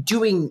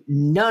doing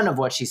none of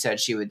what she said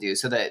she would do.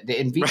 So that the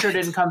in vitro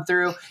didn't come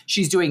through.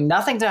 She's doing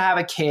nothing to have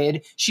a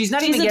kid. She's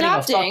not even getting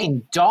a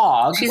fucking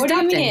dog. What do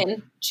you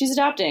mean? She's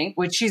adopting.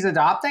 Which she's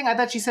adopting? I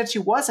thought she said she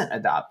wasn't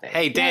adopting.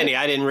 Hey, Danny,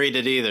 I didn't read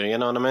it either. You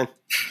know what I mean?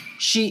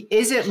 She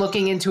isn't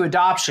looking into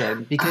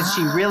adoption because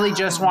she really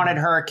just wanted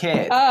her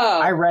kid. Oh.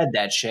 I read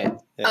that shit.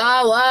 Yeah.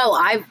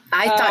 I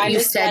thought you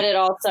said it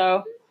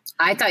also.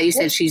 I thought you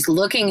said she's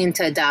looking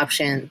into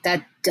adoption.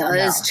 That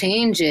does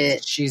change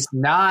it. She's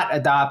not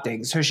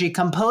adopting. So she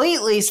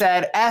completely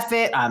said, F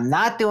it, I'm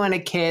not doing a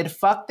kid,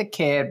 fuck the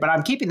kid, but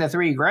I'm keeping the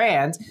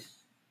 $3,000.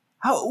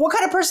 What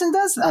kind of person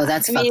does that? Oh,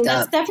 that's fucked up.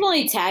 That's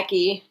definitely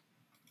tacky.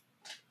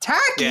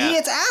 Tacky. Yeah.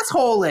 It's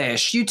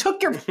asshole-ish. You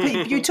took your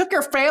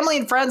family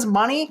and friends'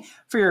 money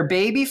for your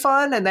baby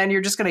fund, and then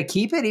you're just going to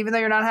keep it even though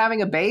you're not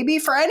having a baby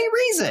for any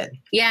reason.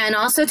 Yeah, and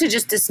also to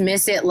just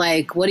dismiss it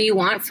like, what do you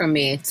want from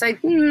me? It's like,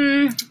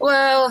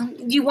 well,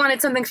 you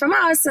wanted something from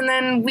us, and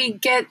then we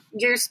get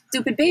your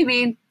stupid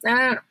baby.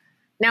 Now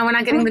we're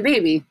not getting the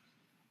baby.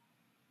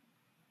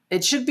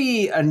 It should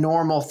be a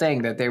normal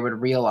thing that they would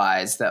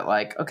realize that,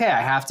 like, okay,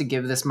 I have to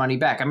give this money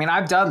back. I mean,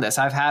 I've done this.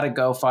 I've had a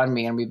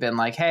GoFundMe, and we've been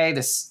like, hey,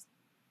 this...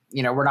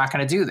 we're not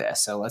going to do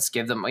this. So let's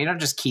give them,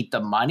 just keep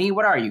the money.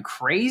 What are you,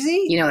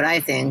 crazy? You know what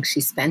I think?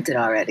 She spent it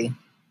already.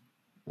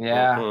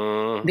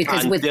 Yeah.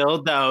 Because on with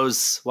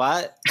dildos,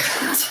 what?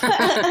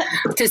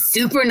 to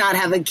super not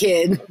have a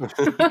kid.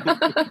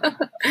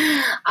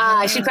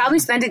 She probably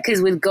spent it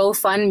because with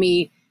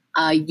GoFundMe,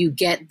 you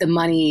get the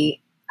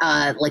money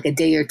like a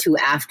day or two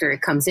after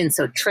it comes in.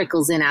 So it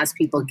trickles in as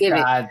people give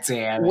God it.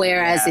 damn it.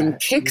 Whereas Yeah. in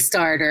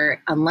Kickstarter,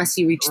 unless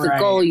you reach the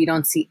goal, you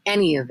don't see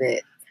any of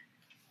it.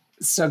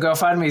 So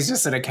GoFundMe is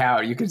just an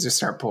account you can just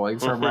start pulling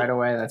from right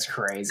away. That's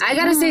crazy. I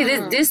gotta say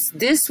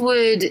this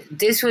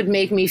would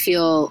make me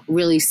feel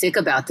really sick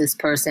about this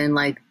person.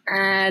 Like,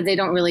 they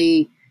don't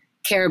really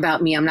care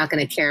about me. I'm not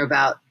going to care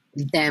about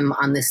them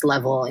on this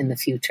level in the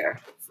future.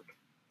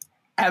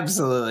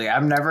 Absolutely.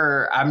 I'm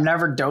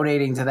never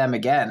donating to them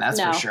again.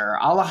 That's for sure.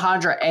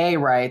 Alejandra A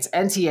writes,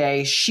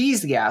 NTA,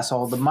 she's the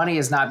asshole. The money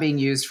is not being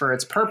used for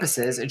its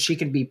purposes, and she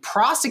can be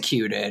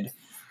prosecuted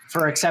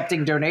for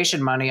accepting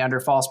donation money under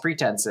false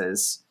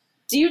pretenses.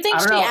 Do you think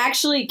she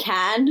actually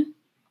can?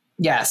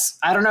 Yes.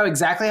 I don't know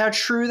exactly how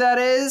true that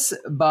is,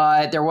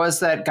 but there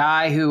was that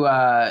guy who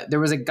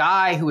was a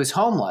guy who was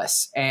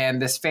homeless, and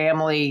this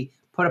family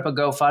put up a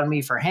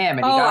GoFundMe for him.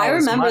 And he got I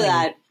remember money.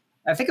 that.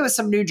 I think it was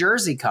some New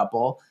Jersey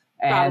couple,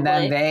 and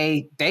then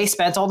they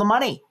spent all the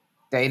money.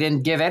 They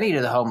didn't give any to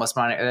the homeless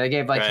money. They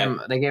gave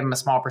him a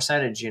small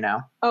percentage,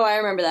 Oh, I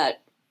remember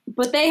that.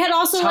 But they had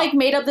also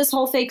made up this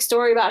whole fake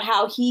story about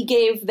how he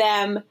gave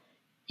them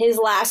his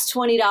last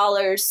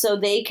 $20 so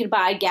they could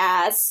buy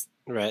gas.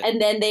 Right. And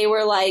then they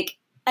were like,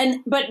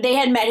 but they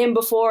had met him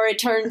before, it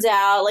turns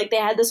out. Like, they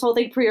had this whole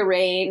thing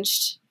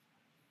prearranged.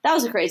 That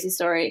was a crazy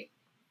story.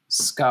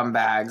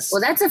 Scumbags.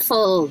 Well, that's a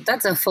full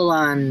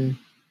on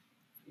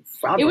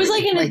robbery. It was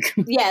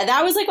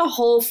that was like a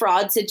whole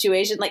fraud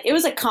situation. Like, it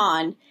was a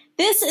con.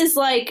 This is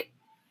like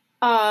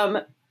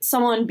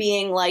someone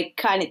being like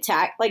kind of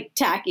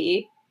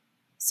tacky.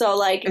 So,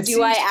 like,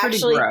 do I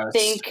actually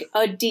think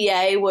a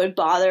DA would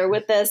bother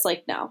with this?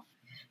 Like, no.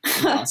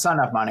 No, it's not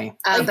enough money.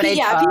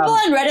 People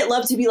on Reddit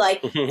love to be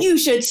like, you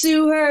should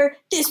sue her.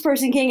 This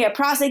person can get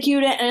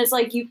prosecuted. And it's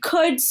like, you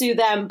could sue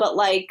them, but,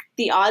 like,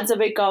 the odds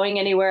of it going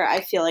anywhere, I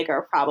feel like,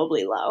 are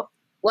probably low.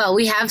 Well,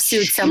 we have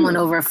sued someone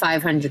over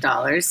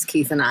 $500,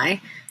 Keith and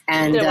I.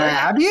 And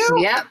have you?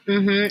 Yep.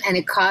 Mm-hmm. And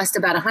it cost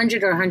about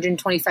 $100 or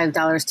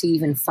 $125 to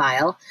even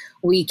file.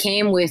 We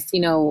came with,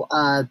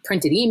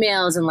 printed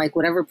emails and like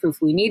whatever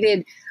proof we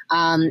needed.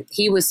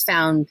 He was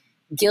found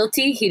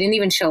guilty. He didn't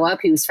even show up.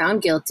 He was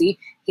found guilty.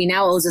 He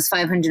now owes us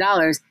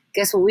 $500.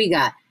 Guess what we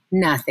got?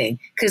 Nothing,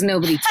 because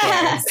nobody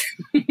cares.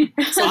 But you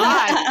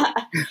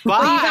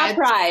got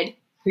pride.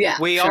 Yeah.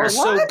 We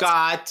also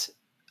got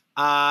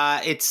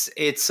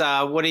it's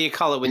what do you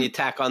call it when you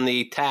tack on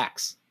the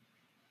tax?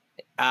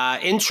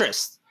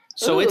 Interest.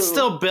 So it's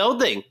still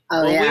building.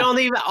 Oh, yeah. We don't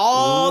even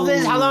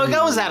this. How long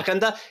ago was that,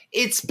 Kunda?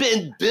 It's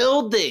been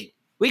building.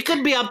 We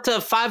could be up to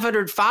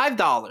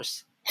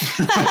 $505.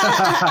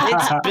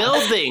 It's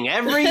building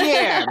every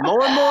year,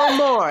 more and more and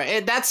more.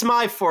 That's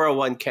my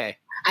 401k.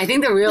 I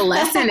think the real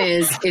lesson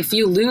is if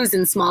you lose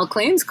in small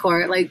claims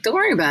court, like, don't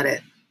worry about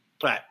it.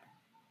 Right.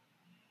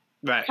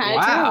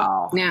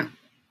 Wow. True. Yeah.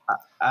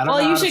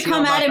 Well, you should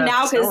come at him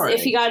now, because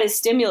if he got his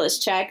stimulus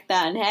check,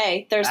 then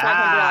hey, there's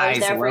 $500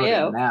 there for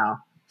you.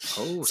 Now.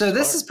 So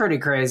this is pretty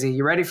crazy.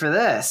 You ready for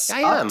this?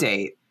 I am.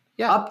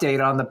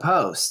 Update on the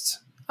post.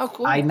 Oh,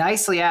 cool. I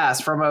nicely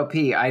asked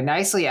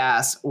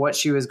what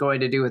she was going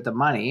to do with the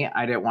money.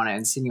 I didn't want to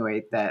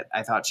insinuate that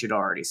I thought she'd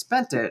already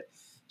spent it.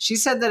 She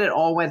said that it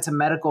all went to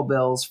medical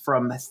bills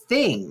from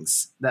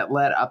things that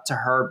led up to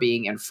her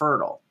being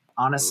infertile.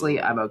 Honestly,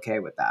 I'm okay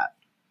with that.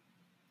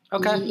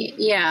 Okay.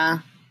 Yeah.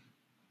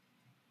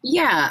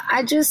 Yeah.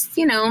 I just,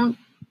 I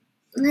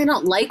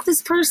don't like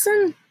this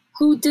person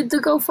who did the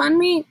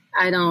GoFundMe.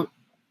 I don't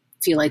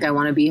feel like I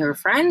want to be her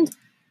friend.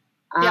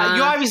 Yeah,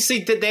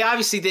 they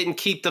obviously didn't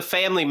keep the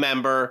family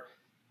member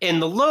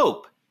in the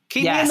loop.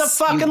 Keep me in the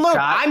fucking loop.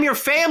 I'm your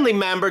family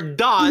member.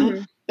 Done.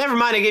 Mm-hmm. Never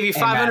mind, I gave you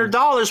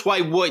 $500.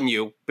 Why wouldn't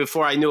you?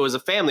 Before I knew it was a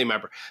family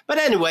member. But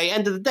anyway,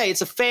 end of the day,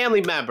 it's a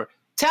family member.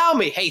 Tell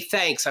me, hey,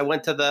 thanks. I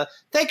went to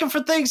thank him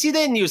for things you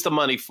didn't use the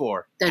money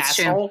for. That's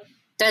asshole. True.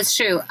 That's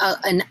true.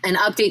 An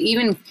update,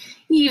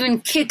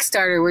 even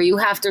Kickstarter, where you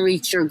have to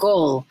reach your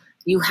goal.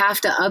 You have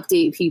to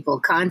update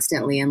people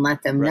constantly and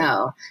let them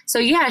know. So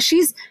yeah,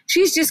 she's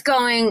just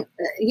going,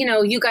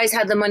 you guys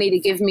had the money to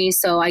give me,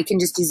 so I can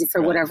just use it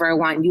for whatever I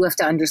want. You have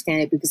to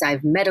understand it because I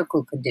have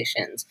medical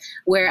conditions.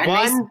 Where a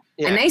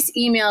nice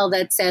email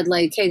that said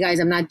like, hey guys,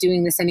 I'm not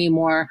doing this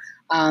anymore.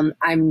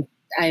 I'm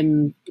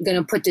I'm going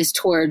to put this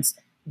towards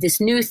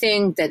this new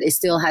thing that it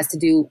still has to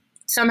do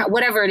somehow,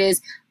 whatever it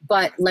is,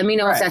 but let me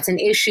know if that's an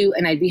issue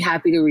and I'd be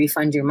happy to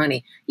refund your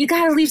money. You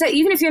got to leave that,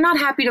 even if you're not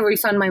happy to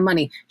refund my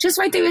money, just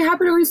write that you're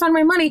happy to refund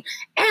my money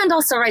and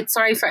also write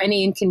sorry for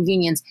any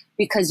inconvenience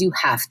because you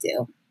have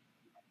to.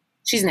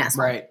 She's an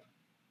asshole. Right.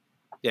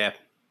 Yeah.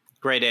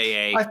 Grade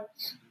AA.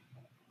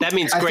 That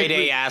means grade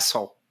A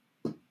asshole.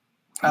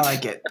 I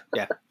like it.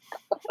 Yeah.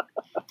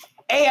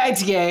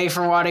 AITA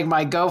for wanting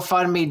my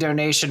GoFundMe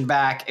donation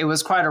back. It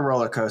was quite a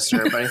roller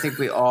coaster, but I think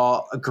we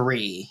all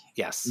agree.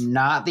 Yes.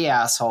 Not the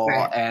asshole,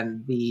 Right.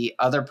 and the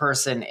other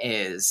person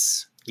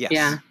is. Yes.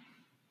 Yeah.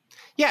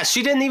 Yeah,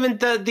 she didn't even,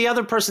 the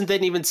other person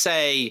didn't even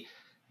say,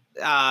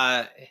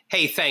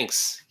 hey,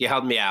 thanks. You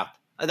helped me out.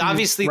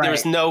 Obviously, there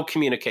was no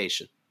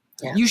communication.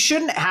 Yeah. You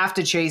shouldn't have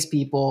to chase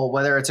people,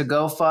 whether it's a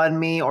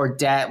GoFundMe or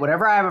debt,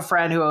 whatever. I have a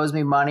friend who owes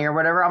me money or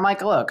whatever. I'm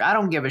like, look, I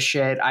don't give a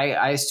shit.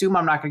 I assume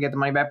I'm not going to get the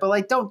money back, but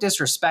like, don't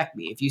disrespect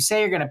me. If you say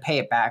you're going to pay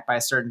it back by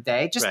a certain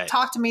day, just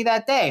talk to me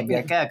that day and be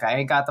like, heck, I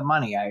ain't got the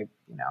money. I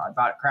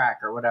bought crack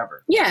or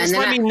whatever. Yeah. Just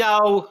let me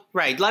know.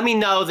 Right. Let me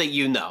know that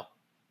you know.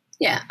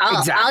 Yeah.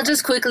 I'll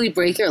just quickly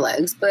break your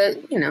legs, but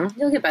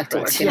you'll get back to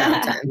work in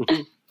no time.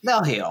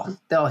 They'll heal.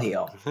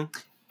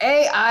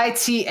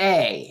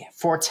 AITA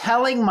for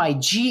telling my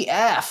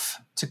GF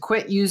to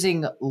quit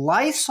using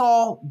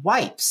Lysol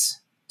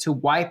wipes to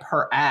wipe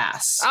her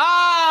ass.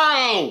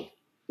 Oh!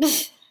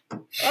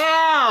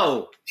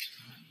 Oh!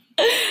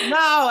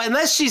 No,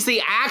 unless she's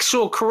the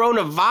actual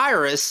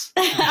coronavirus.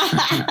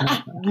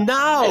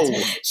 No.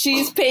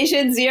 She's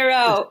patient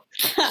zero.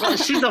 Well,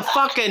 she's a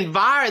fucking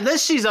virus.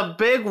 Unless she's a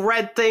big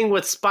red thing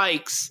with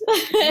spikes.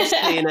 You've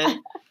seen it.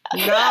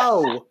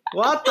 No.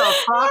 What the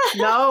fuck?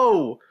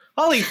 No.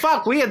 Holy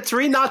fuck, we had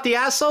 3 not the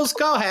assholes?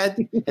 Go ahead.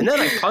 And then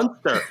I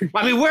punched her.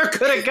 I mean, where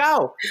could it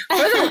go? For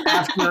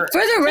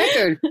the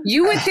record,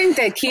 you would think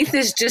that Keith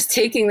is just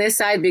taking this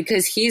side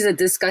because he's a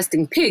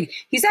disgusting pig.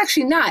 He's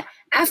actually not.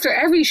 After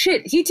every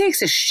shit, he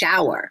takes a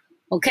shower.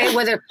 Okay,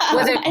 whether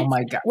oh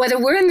my God. Whether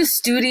we're in the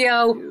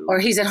studio or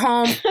he's at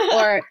home,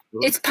 or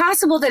it's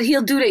possible that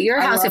he'll do it at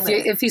your house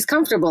if he's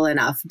comfortable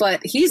enough. But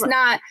he's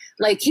not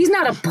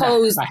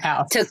opposed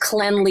to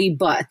cleanly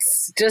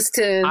butts.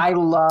 I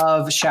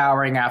love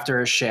showering after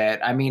a shit.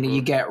 I mean,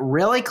 you get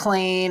really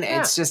clean.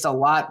 Yeah. It's just a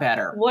lot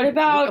better. What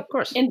about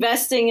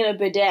investing in a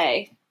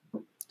bidet?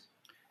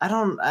 I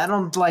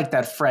don't like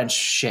that French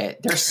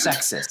shit. They're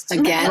sexist.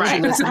 Again.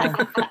 Right.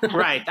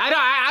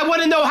 I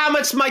want to know how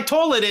much my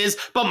toilet is,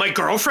 but my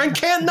girlfriend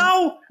can't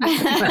know.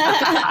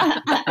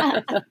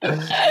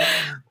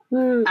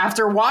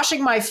 After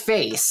washing my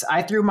face,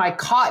 I threw my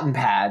cotton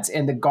pads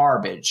in the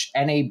garbage,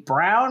 and a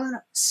brown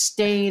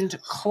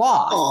stained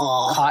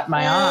cloth caught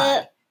my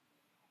eye.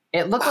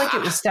 It looked like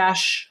it was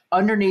stashed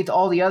underneath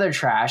all the other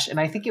trash, and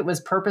I think it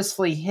was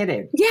purposefully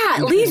hidden. Yeah,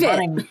 leave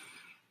it.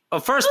 Well,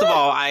 first of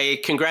all, I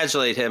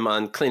congratulate him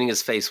on cleaning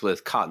his face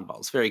with cotton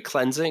balls. Very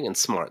cleansing and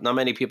smart. Not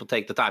many people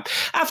take the time.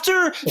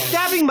 After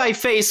dabbing my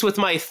face with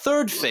my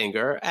third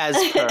finger, as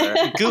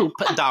per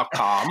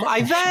goop.com,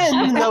 I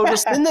then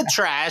noticed in the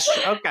trash,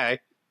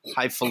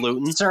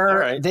 highfalutin.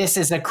 Sir, this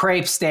is a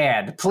crepe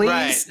stand.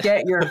 Please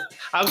get your...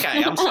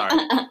 Okay, I'm sorry.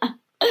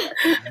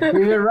 We've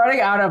been running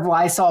out of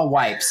Lysol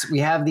wipes. We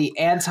have the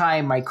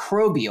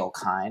antimicrobial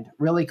kind,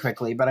 really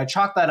quickly, but I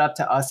chalked that up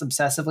to us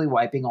obsessively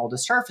wiping all the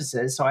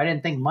surfaces, so I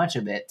didn't think much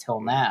of it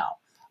till now.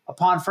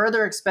 Upon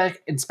further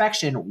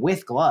inspection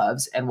with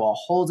gloves and while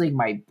holding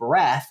my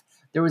breath,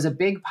 there was a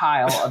big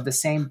pile of the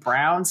same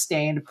brown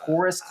stained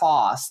porous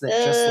cloths that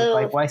just look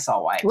like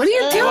Lysol wipes. What are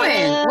you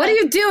doing? What are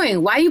you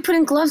doing? Why are you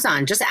putting gloves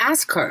on? Just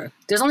ask her.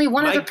 There's only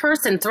one other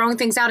person throwing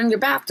things out in your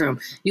bathroom.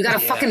 You got to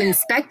fucking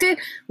inspect it?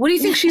 What do you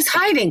think she's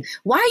hiding?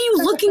 Why are you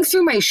looking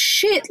through my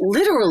shit?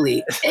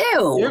 Literally.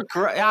 Ew.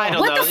 I don't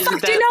know. What the fuck?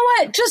 Do you know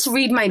what? Just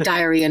read my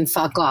diary and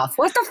fuck off.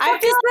 What the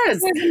fuck is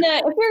this? If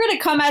you're going to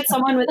come at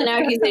someone with an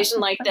accusation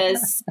like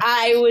this,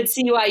 I would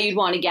see why you'd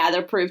want to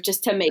gather proof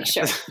just to make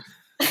sure.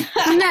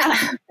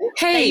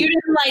 Hey, you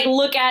didn't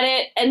look at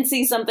it and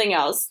see something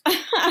else.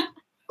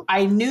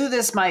 I knew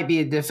this might be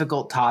a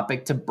difficult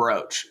topic to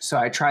broach, so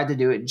I tried to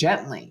do it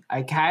gently.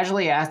 I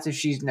casually asked if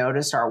she's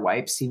noticed our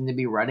wipes seem to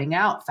be running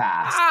out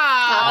fast.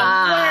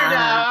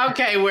 Weirdo.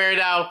 Okay,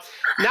 weirdo.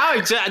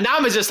 Now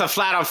I'm just a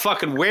flat-out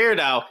fucking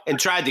weirdo and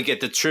tried to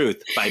get the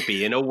truth by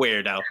being a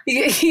weirdo.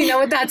 You know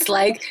what that's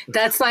like?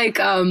 That's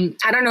like, I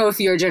don't know if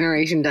your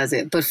generation does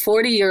it, but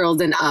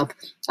 40-year-old and up,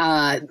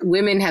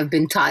 women have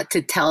been taught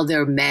to tell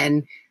their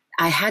men,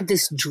 I had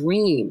this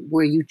dream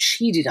where you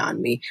cheated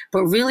on me,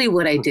 but really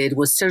what I did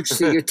was search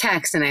through your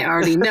text and I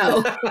already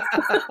know.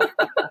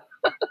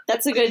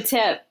 That's a good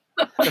tip.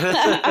 As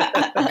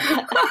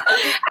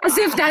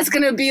if that's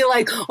going to be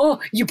like, oh,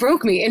 you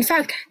broke me. In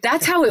fact,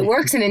 that's how it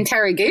works in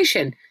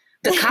interrogation.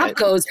 The cop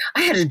goes,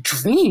 I had a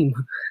dream.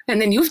 And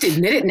then you have to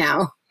admit it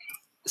now.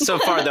 So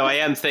far, though, I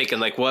am thinking,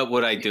 what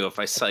would I do if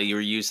I saw you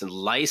were using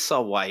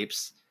Lysol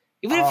wipes?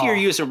 Even if you're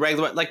using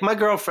regular, like my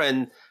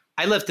girlfriend,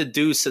 I left a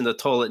deuce in the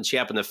toilet and she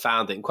happened to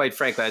found it. And quite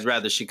frankly, I'd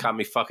rather she caught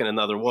me fucking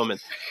another woman.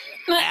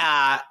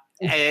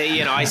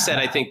 I said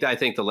I think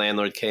the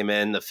landlord came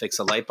in to fix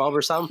a light bulb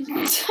or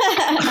something.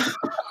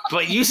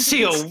 But you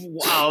see a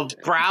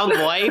brown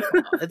wipe,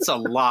 it's a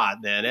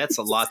lot, man. That's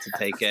a lot to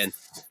take in.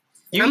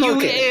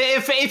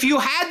 If you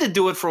had to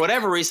do it for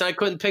whatever reason, I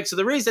couldn't picture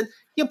the reason,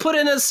 you put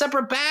it in a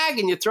separate bag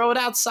and you throw it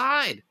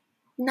outside.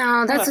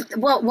 No,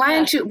 why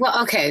don't you?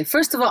 Well, okay.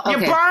 First of all, okay. You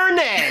burn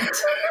it.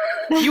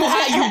 You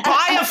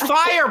buy a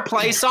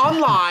fireplace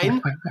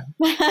online.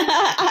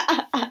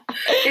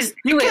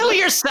 You kill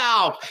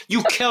yourself.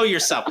 You kill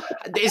yourself.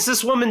 Is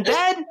this woman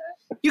dead?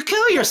 You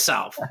kill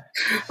yourself.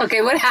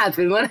 Okay, what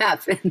happened?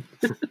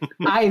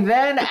 I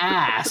then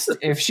asked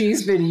if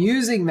she's been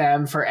using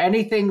them for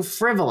anything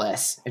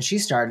frivolous, and she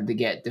started to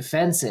get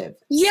defensive.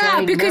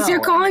 Yeah, because you're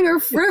calling her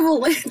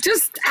frivolous.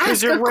 Just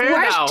ask a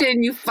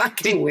question, you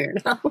fucking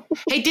weirdo.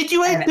 Hey, did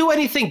you do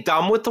anything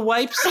dumb with the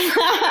wipes?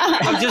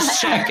 I'm just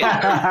checking.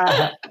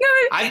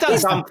 I've done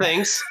some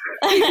things.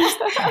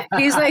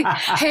 He's like,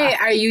 hey,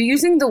 are you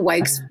using the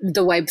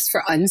wipes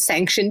for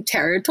unsanctioned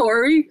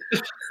territory?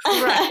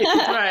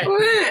 Right.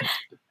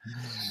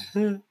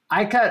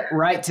 I cut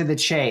right to the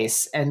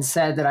chase and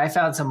said that I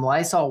found some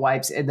Lysol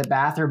wipes in the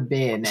bathroom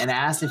bin and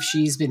asked if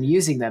she's been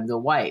using them to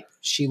wipe.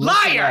 She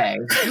looked away.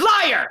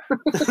 Liar!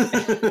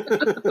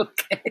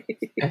 Okay.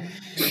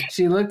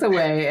 She looked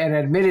away and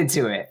admitted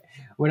to it.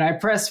 When I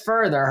press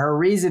further, her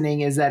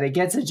reasoning is that it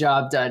gets a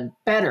job done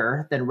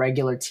better than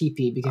regular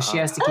TP because she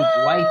has to keep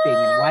wiping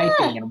and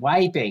wiping and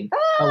wiping.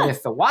 But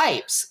with the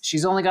wipes,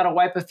 she's only got to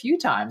wipe a few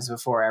times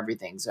before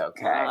everything's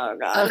okay. Oh,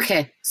 God.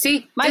 Okay.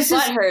 See, my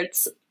butt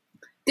hurts.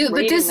 Dude,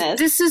 but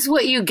this is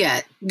what you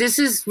get. This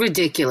is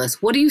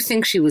ridiculous. What do you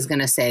think she was going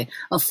to say?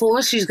 Of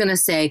course, she's going to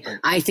say,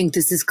 I think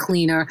this is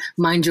cleaner.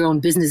 Mind your own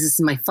business. This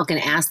is my fucking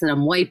ass that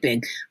I'm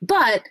wiping.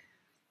 But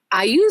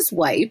I use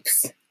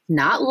wipes.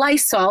 Not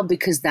Lysol,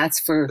 because that's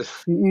for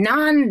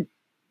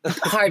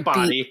non-heartbeat.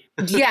 Body.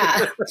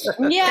 Yeah.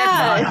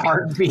 Yeah.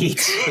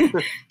 Heartbeat.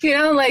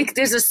 Like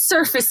there's a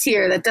surface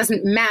here that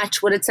doesn't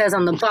match what it says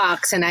on the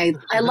box. And I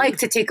like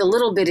to take a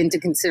little bit into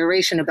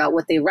consideration about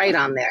what they write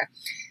on there.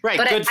 Right.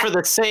 But good for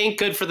the sink,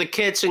 good for the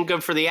kitchen,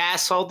 good for the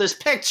asshole. There's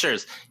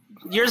pictures.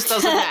 Yours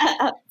doesn't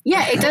matter.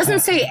 Yeah, it doesn't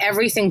say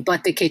everything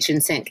but the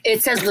kitchen sink.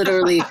 It says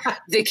literally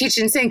the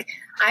kitchen sink.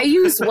 I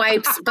use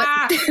wipes,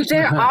 but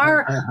there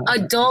are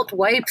adult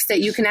wipes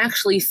that you can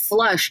actually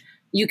flush.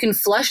 You can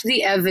flush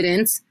the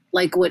evidence,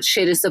 like what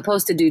shit is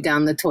supposed to do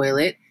down the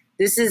toilet.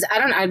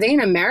 Are they in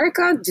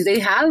America? Do they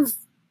have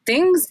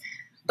things?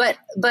 But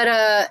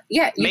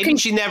yeah. Maybe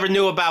she never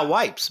knew about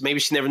wipes. And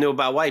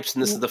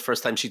this is the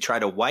first time she tried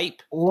to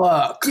wipe.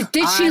 Look.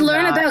 Did she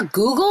learn about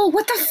Google?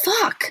 What the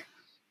fuck?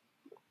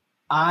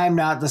 I'm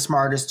not the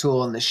smartest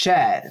tool in the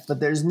shed, but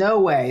there's no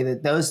way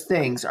that those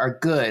things are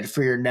good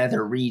for your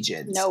nether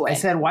regions. No way. I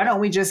said, why don't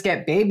we just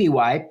get baby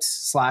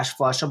wipes /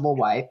 flushable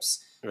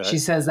wipes? Right. She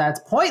says that's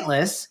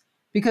pointless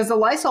because the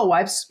Lysol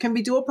wipes can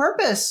be dual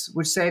purpose,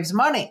 which saves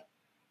money.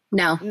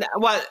 No. So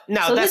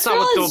that's this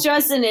girl is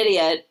just an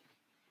idiot.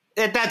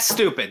 That's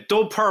stupid.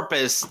 Dual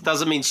purpose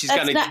doesn't mean she's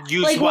going to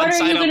use one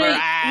side of her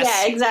ass.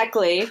 Yeah,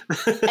 exactly.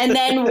 And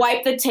then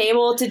wipe the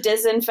table to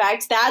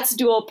disinfect. That's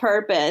dual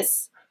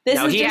purpose. This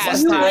is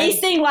just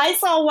wasting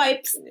Lysol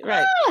wipes.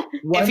 Right.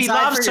 If he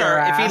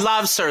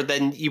loves her,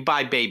 then you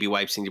buy baby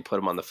wipes and you put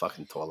them on the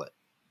fucking toilet.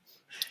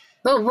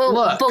 But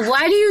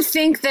why do you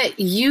think that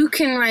you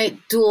can write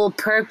dual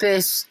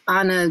purpose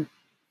on a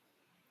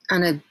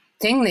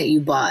thing that you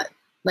bought?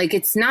 Like,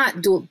 it's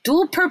not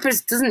dual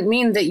purpose doesn't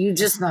mean that you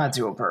just... It's not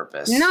dual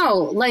purpose.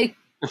 No, like,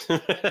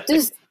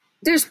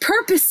 there's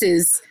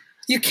purposes.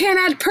 You can't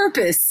add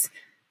purpose.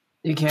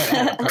 You can't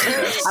add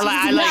purpose.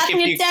 I like not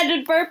the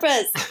intended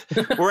purpose.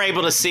 We're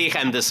able to see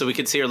Chemda, so we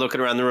can see her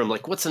looking around the room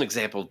like, what's an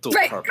example of dual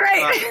purpose?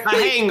 Right. A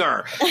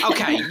hanger.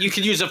 Okay, you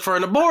could use it for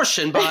an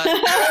abortion, but...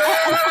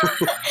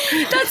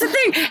 That's the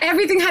thing.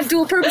 Everything had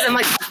dual purpose. I'm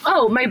like,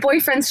 oh, my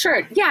boyfriend's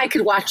shirt. Yeah, I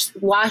could wash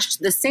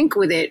the sink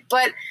with it,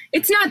 but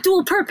it's not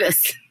dual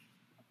purpose.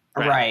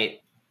 Right.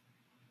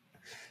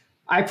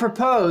 I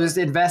proposed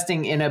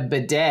investing in a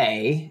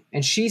bidet,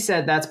 and she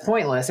said that's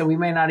pointless, and we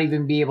may not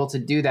even be able to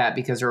do that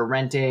because we're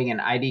renting an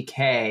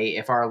IDK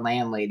if our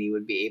landlady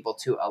would be able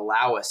to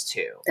allow us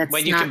to.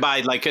 But you can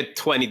buy like a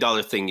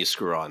 $20 thing you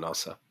screw on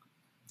also.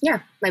 Yeah,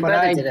 my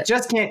brother did it. I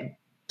just can't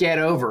get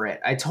over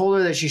it. I told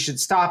her that she should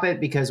stop it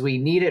because we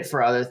need it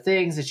for other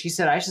things, and she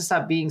said I should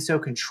stop being so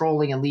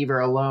controlling and leave her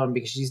alone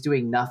because she's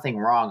doing nothing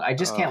wrong. I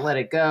just can't let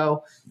it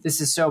go. This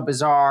is so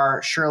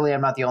bizarre. Surely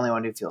I'm not the only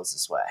one who feels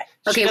this way.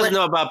 She doesn't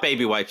know about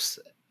baby wipes.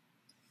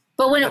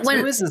 But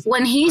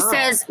when he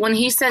says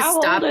How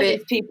stop old are it,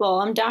 these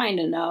people, I'm dying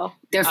to know.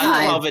 They're 5.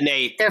 12 and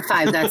 8. They're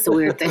 5. That's the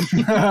weird thing,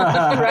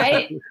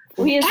 right?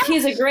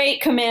 He's a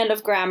great command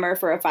of grammar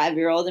for a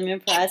 5-year-old. I'm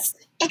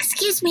impressed.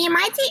 Excuse me, am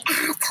I the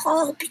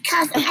asshole?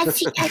 Because I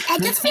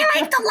just feel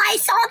like the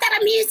Lysol that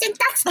I'm using,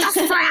 that's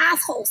just for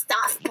asshole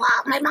stuff.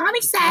 But my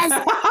mommy says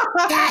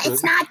that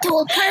it's not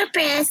dual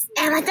purpose,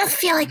 and I just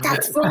feel like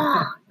that's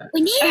wrong.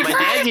 We need it for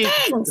other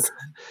things.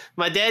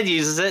 My dad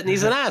uses it, and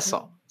he's an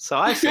asshole. So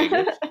I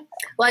figured.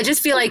 Well, I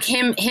just feel like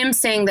him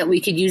saying that we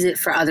could use it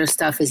for other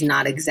stuff is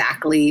not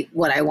exactly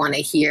what I want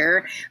to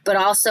hear. But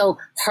also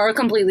her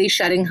completely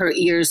shutting her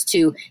ears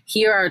to,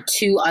 here are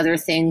 2 other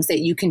things that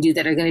you can do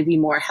that are going to be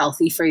more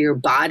healthy for your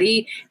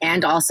body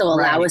and also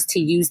allow us to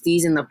use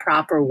these in the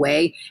proper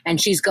way.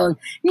 And she's going,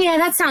 yeah,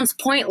 that sounds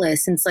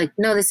pointless. And it's like,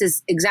 no, this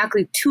is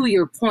exactly to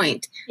your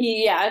point.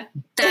 Yeah.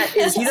 That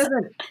is...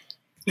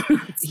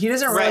 He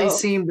doesn't really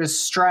seem to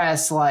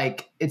stress,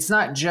 like, it's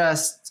not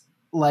just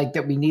like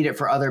that we need it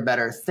for other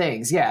better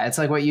things. Yeah, it's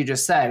like what you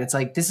just said. It's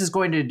like, this is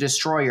going to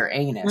destroy your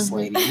anus,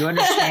 lady. You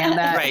understand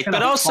that? Right, it's gonna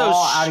but also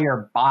fall out of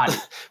your body.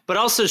 But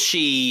also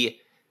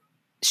she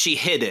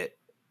hid it,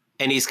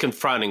 and he's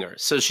confronting her.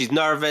 So she's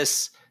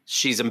nervous.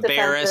 She's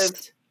embarrassed.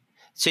 Defensive.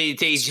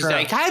 She's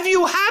like, have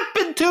you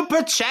happened to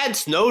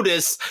perchance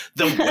notice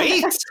the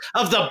weight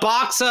of the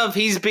box of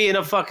he's being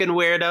a fucking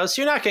weirdo?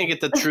 So you're not going to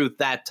get the truth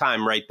that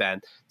time right then.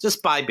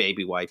 Just buy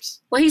baby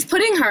wipes. Well, he's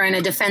putting her in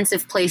a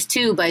defensive place,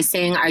 too, by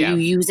saying, are you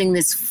using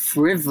this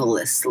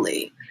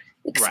frivolously?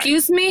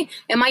 Excuse me?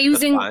 Am I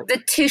using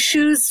the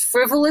tissues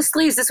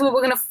frivolously? Is this what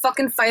we're going to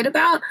fucking fight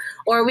about?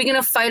 Or are we going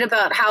to fight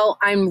about how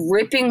I'm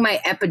ripping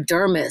my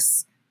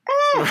epidermis?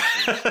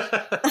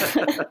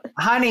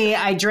 Honey,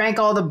 I drank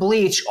all the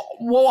bleach.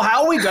 Well,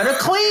 how are we going to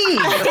clean?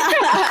 There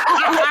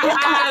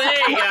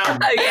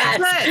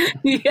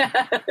you go. Yes.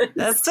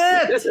 That's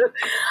it.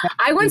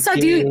 I once saw,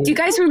 do you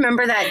guys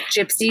remember that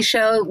Gypsy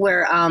show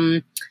where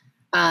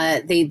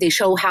they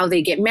show how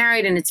they get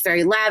married and it's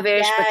very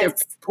lavish, but they're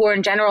poor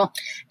in general?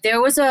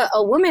 There was a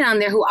woman on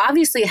there who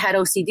obviously had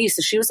OCD,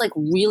 so she was like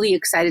really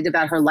excited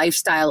about her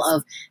lifestyle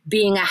of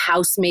being a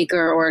housemaker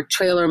or a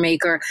trailer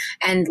maker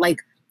and like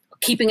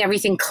keeping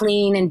everything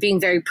clean and being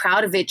very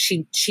proud of it.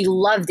 She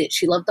loved it.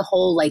 She loved the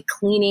whole like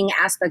cleaning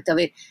aspect of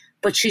it,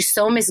 but she's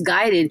so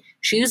misguided.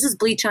 She uses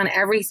bleach on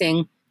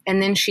everything,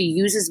 and then she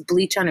uses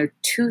bleach on her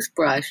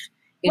toothbrush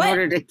in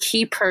order to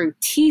keep her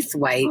teeth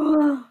white.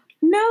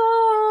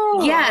 No.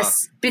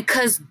 Yes,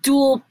 because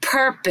dual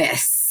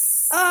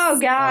purpose. Oh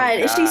God.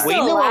 Is she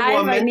still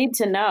alive? I need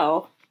to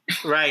know.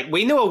 Right.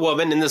 We knew a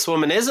woman, and this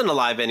woman isn't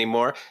alive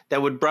anymore,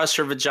 that would brush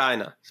her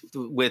vagina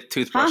with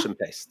toothbrush and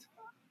paste.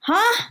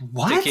 Huh?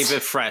 What? To keep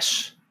it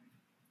fresh.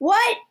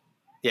 What?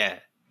 Yeah.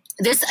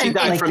 She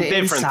died from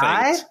different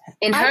things.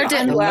 In her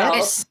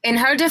defense, In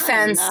her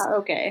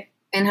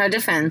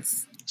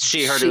defense,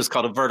 she heard it was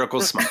called a vertical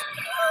smile.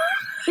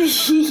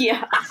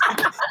 Yeah.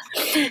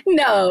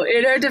 No,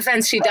 in her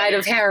defense, she died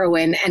of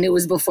heroin, and it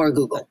was before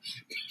Google.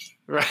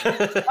 Right.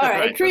 All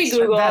right,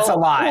 pre-Google. That's a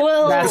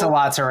lot. That's a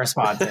lot to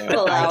respond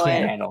to. I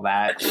can't handle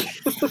that.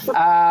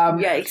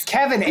 Yikes.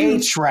 Kevin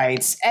H.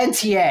 writes,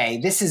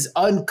 NTA, this is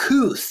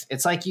uncouth.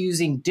 It's like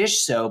using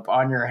dish soap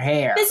on your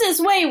hair. This is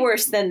way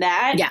worse than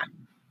that. Yeah,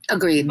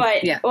 agreed.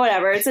 But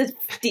whatever, it's a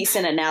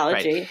decent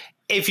analogy. Right.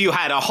 If you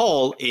had a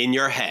hole in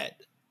your head.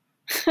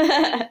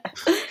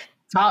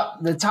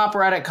 The top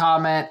Reddit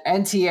comment,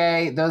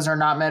 NTA, those are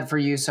not meant for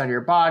use on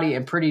your body,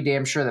 and pretty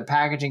damn sure the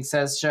packaging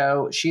says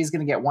so. She's going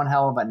to get one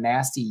hell of a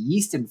nasty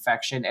yeast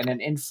infection and an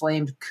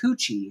inflamed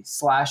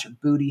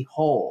coochie/booty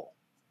hole.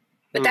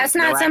 But that's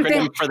not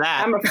something for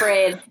that. I'm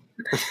afraid.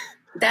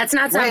 That's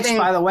not something.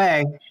 Which, by the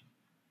way,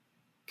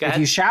 if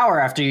you shower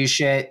after you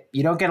shit,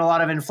 you don't get a lot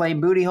of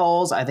inflamed booty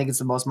holes. I think it's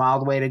the most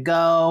mild way to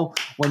go.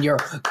 When you're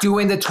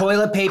doing the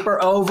toilet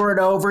paper over and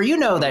over, you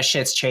know that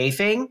shit's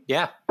chafing.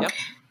 Yeah. Yep.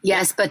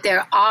 Yes, but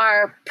there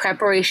are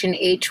preparation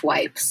H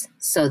wipes,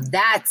 so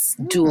that's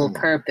dual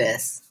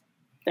purpose.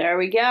 There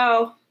we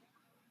go.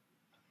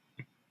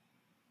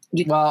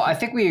 Well, I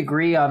think we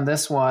agree on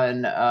this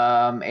one.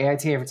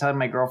 AITA for telling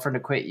my girlfriend to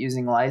quit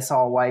using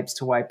Lysol wipes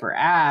to wipe her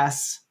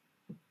ass.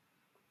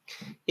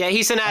 Yeah,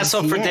 he's an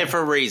asshole for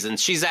different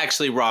reasons. She's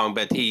actually wrong,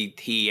 but he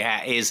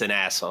is an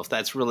asshole.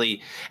 That's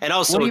really, and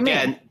also what do you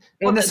again, mean?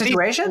 In the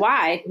situation,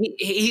 why?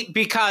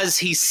 Because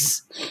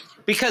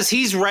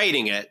he's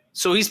writing it.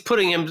 So he's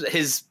putting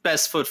his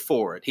best foot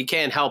forward. He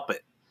can't help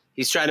it.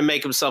 He's trying to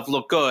make himself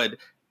look good.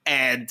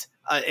 And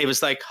it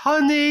was like,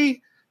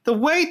 honey, the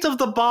weight of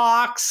the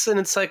box. And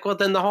it's like, well,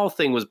 then the whole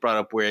thing was brought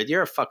up weird.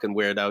 You're a fucking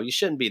weirdo. You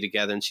shouldn't be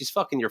together. And she's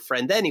fucking your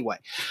friend anyway.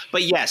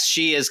 But yes,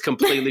 she is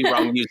completely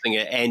wrong using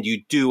it. And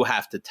you do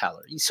have to tell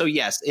her. So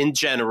yes, in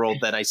general,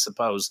 that I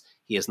suppose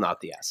he is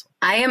not the asshole.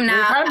 I am not.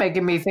 You're kind of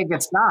making me think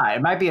it's not.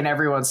 It might be an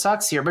everyone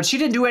sucks here, but she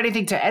didn't do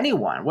anything to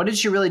anyone. What did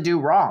she really do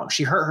wrong?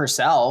 She hurt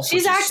herself.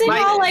 She's acting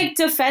all like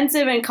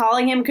defensive and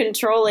calling him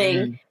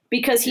controlling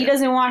because he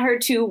doesn't want her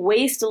to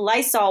waste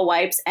Lysol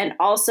wipes and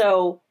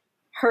also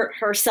hurt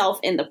herself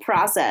in the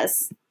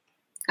process.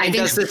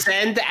 Does this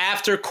end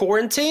after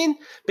quarantine?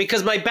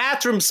 Because my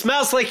bathroom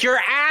smells like your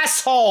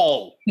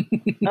asshole.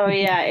 Oh,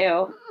 yeah,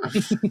 ew.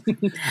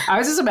 I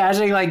was just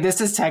imagining, like,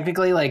 this is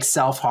technically, like,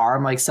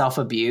 self-harm, like,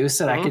 self-abuse,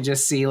 and I could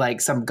just see,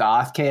 like, some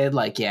goth kid,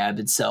 like, yeah, I've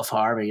been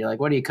self-harming. You're like,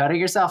 what, are you cutting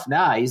yourself?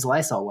 Nah, I use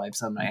Lysol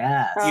wipes on my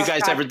ass. You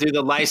guys ever do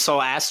the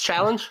Lysol ass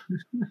challenge?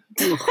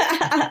 No,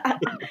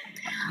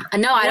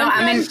 I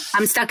don't.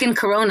 I'm stuck in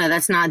Corona.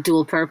 That's not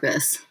dual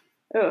purpose.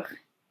 Ugh.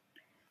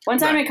 One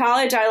time in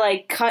college, I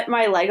like cut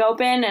my leg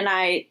open and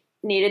I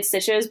needed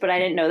stitches, but I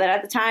didn't know that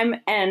at the time.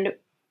 And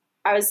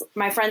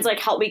my friends like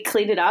helped me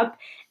clean it up.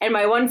 And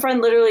my one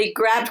friend literally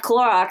grabbed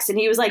Clorox and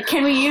he was like,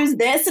 "Can we use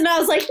this?" And I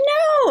was like,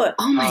 "No,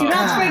 Oh my do not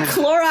God.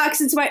 spray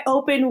Clorox into my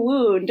open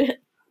wound."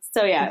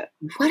 So yeah,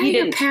 What are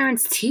your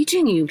parents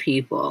teaching you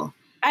people?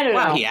 I don't know.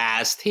 Well, he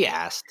asked.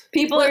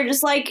 People are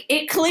just like,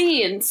 it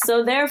cleans,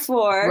 so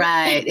therefore,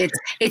 Right.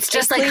 It's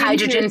just It like cleans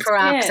hydrogen your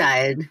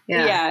peroxide.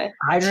 yeah.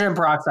 Hydrogen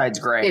peroxide's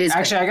great. It is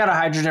Actually, I got a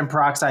hydrogen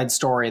peroxide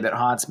story that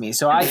haunts me.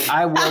 So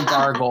I will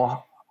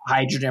gargle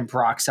hydrogen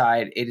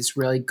peroxide. It is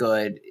really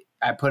good.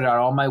 I put it on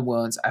all my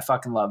wounds. I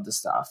fucking love the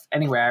stuff.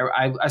 Anyway,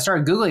 I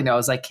started Googling though. I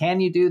was like, can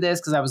you do this?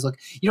 Because I was looking,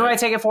 you know what I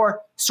take it for?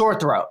 Sore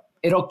throat.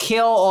 It'll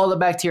kill all the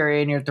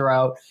bacteria in your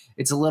throat.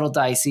 It's a little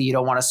dicey. You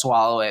don't want to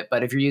swallow it.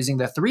 But if you're using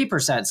the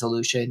 3%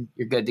 solution,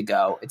 you're good to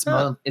go.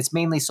 It's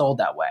mainly sold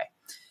that way.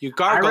 You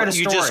gargle.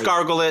 You just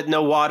gargle it,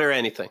 no water,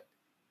 anything.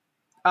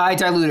 I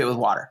dilute it with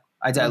water.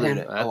 I dilute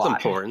it a That's lot.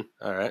 important.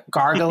 All right.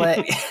 Gargle it.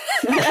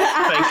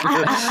 Thank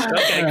you.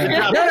 Okay, good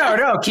job.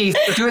 No, Keith.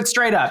 Do it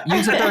straight up.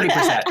 Use the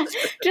 30%.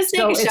 Just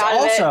take a shot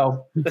of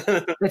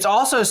it. It's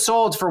also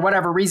sold for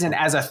whatever reason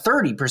as a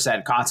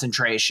 30%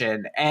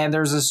 concentration. And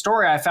there's a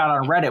story I found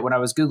on Reddit when I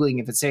was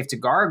Googling if it's safe to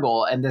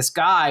gargle. And this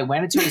guy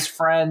went into his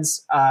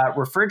friend's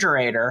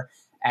refrigerator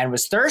and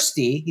was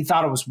thirsty. He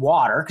thought it was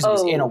water because it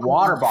was in a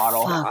water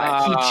bottle.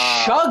 He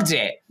chugged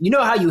it. You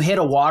know how you hit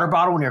a water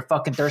bottle when you're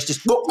fucking thirsty?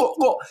 Just go, go,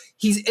 go.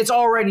 It's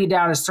already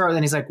down his throat.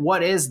 And he's like,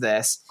 what is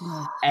this?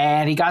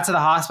 And he got to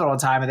the hospital in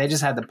time and they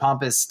just had to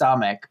pump his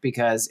stomach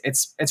because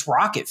it's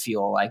rocket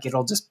fuel. Like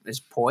it's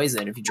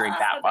poison if you drink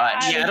that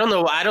much. Yeah, I don't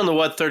know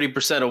what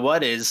 30% of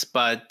what is,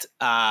 but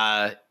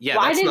yeah.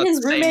 Why didn't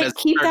his roommate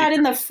keep that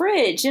in the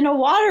fridge in a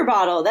water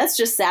bottle? That's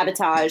just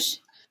sabotage.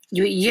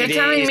 You're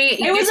telling me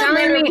It was a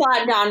murder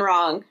plot gone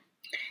wrong.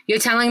 You're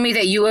telling me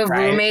that you have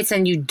roommates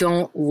and you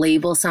don't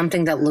label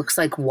something that looks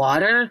like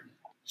water?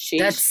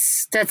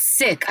 Sheesh. That's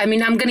sick. I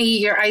mean, I'm gonna eat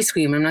your ice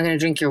cream. I'm not gonna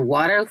drink your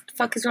water. What the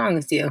fuck is wrong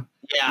with you?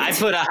 Yeah, I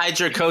put a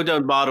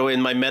hydrocodone bottle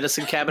in my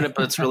medicine cabinet,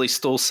 but it's really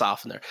stool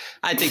softener.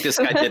 I think this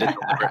guy did it.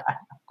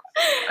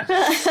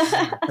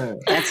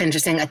 That's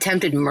interesting.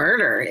 Attempted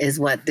murder is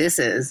what this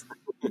is.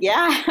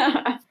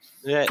 Yeah.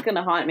 Yeah. It's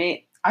gonna haunt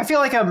me. I feel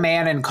like a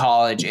man in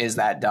college is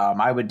that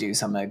dumb. I would do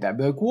something like that.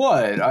 Be like,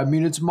 what? I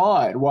mean, it's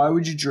mine. Why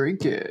would you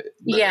drink it?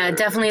 Yeah,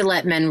 definitely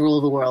let men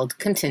rule the world.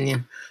 Continue.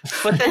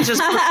 But then just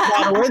put the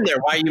bottle in there.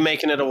 Why are you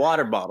making it a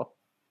water bottle?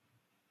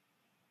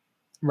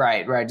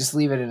 Right. Just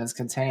leave it in its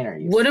container.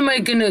 What am I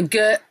going to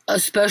get? A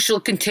special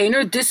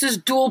container? This is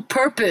dual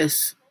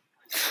purpose.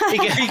 He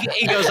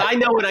goes, I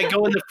know when I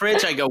go in the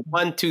fridge, I go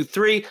 1, 2,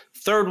 3,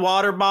 third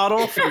water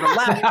bottle from the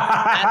left. That's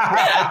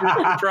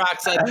hydrogen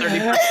peroxide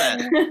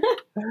 30%.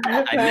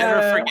 I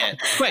never forget.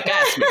 Quick,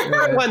 ask me.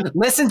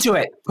 Listen to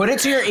it. Put it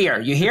to your ear.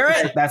 You hear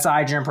it? That's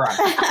hydrogen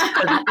peroxide.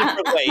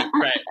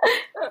 Right.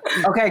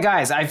 Okay,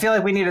 guys, I feel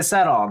like we need to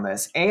settle on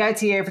this.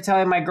 AITA for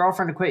telling my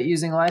girlfriend to quit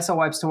using Lysol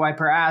wipes to wipe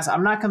her ass.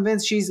 I'm not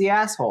convinced she's the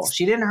asshole.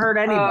 She didn't hurt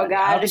anybody. Oh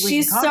God,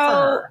 she's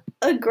so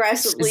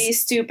aggressively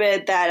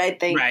stupid that I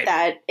think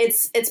that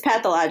it's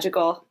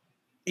pathological.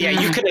 Yeah,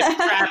 you can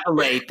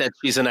extrapolate that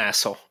she's an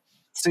asshole.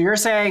 So you're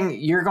saying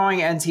you're going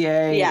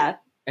NTA, yeah,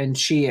 and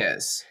she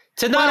is.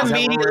 To not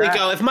immediately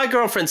go, if my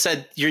girlfriend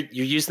said you're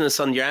using this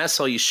on your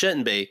asshole, you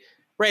shouldn't be.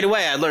 Right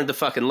away, I learned the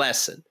fucking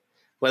lesson.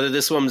 Whether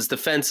this woman's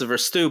defensive or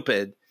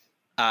stupid,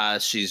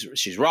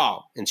 she's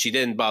wrong, and she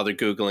didn't bother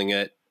Googling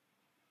it,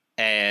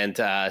 and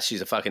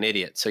she's a fucking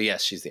idiot. So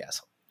yes, she's the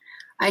asshole.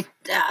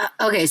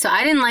 Okay, so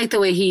I didn't like the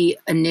way he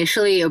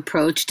initially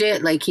approached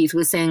it, like Keith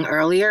was saying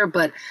earlier,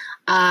 but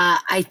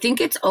I think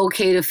it's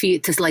okay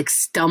to like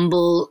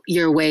stumble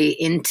your way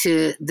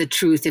into the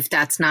truth if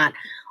that's not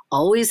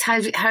always how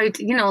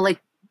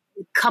like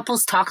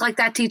couples talk like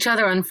that to each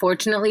other.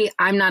 Unfortunately,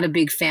 I'm not a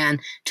big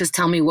fan. Just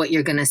tell me what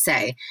you're going to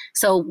say.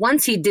 So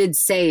once he did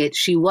say it,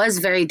 she was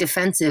very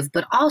defensive,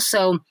 but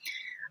also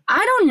I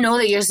don't know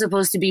that you're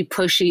supposed to be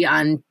pushy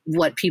on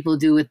what people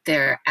do with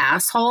their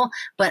asshole,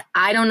 but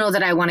I don't know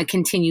that I want to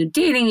continue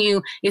dating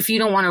you if you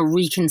don't want to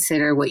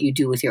reconsider what you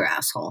do with your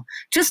asshole.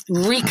 Just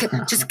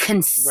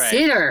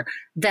consider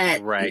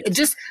that. Right.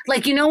 Just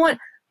like, you know what?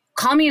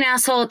 Call me an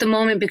asshole at the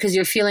moment because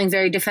you're feeling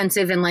very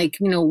defensive and like,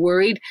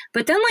 worried,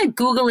 but then like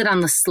Google it on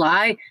the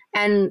sly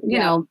and, you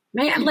know,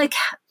 like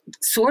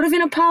sort of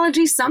an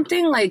apology,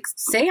 something like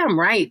say I'm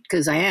right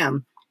because I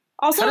am.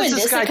 Also, in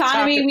this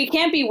economy, we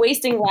can't be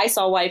wasting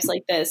Lysol wipes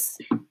like this.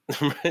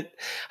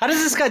 How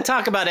does this guy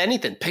talk about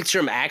anything? Picture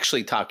him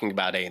actually talking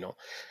about anal.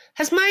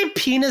 Has my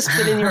penis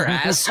been in your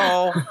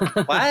asshole?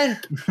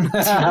 What?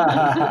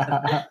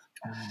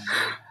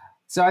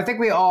 So I think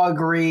we all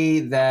agree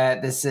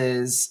that this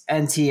is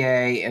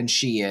NTA and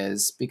she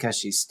is because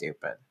she's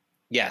stupid.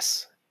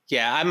 Yes.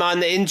 Yeah,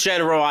 in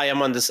general, I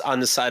am on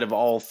the side of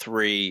all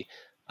three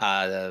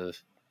submitters.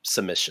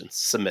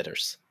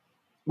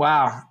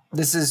 Wow,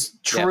 this is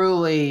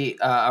truly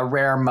a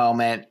rare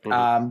moment.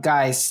 Mm-hmm.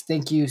 Guys,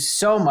 thank you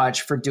so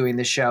much for doing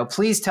the show.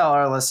 Please tell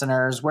our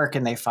listeners where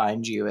can they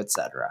find you,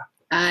 etc.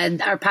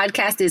 Our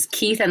podcast is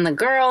Keith and the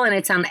Girl, and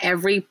it's on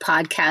every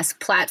podcast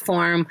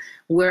platform.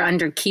 We're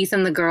under Keith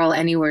and the Girl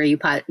anywhere you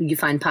find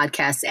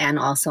podcasts, and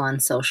also on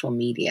social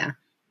media.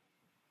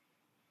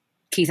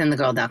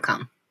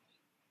 KeithandTheGirl.com.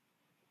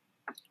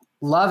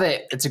 Love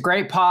it. It's a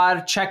great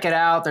pod. Check it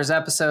out. There's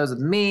episodes of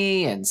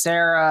me and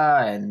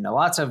Sarah and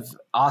lots of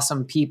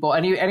awesome people.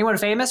 Anyone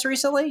famous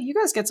recently? You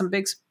guys get some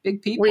big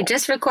people. We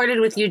just recorded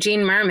with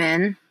Eugene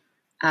Merman.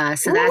 I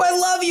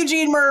love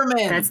Eugene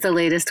Merman. That's the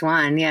latest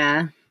one.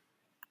 Yeah.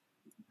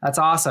 That's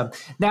awesome.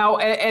 Now,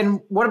 and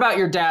what about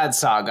your dad's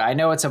saga? I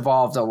know it's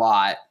evolved a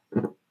lot.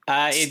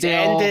 It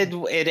ended.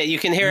 You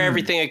can hear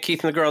everything at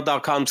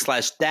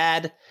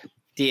keithandthegirl.com/dad.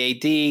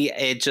 D-A-D.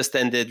 It just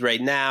ended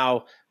right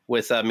now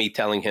with me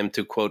telling him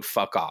to, quote,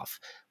 fuck off,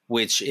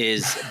 which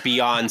is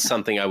beyond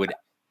something I would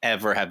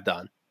ever have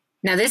done.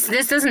 Now, this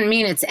doesn't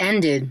mean it's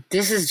ended.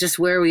 This is just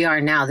where we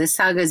are now. This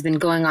saga has been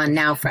going on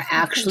now for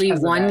actually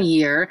 1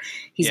 year.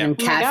 He's been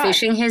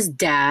catfishing his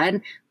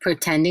dad,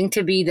 pretending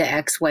to be the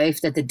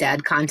ex-wife that the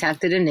dad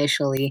contacted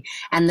initially.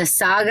 And the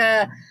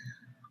saga,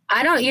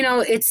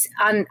 it's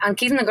on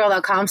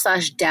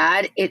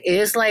keithandthegirl.com/dad. It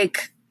is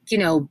like,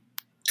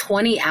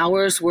 20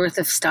 hours worth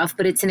of stuff,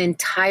 but it's an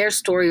entire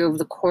story over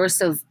the course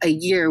of a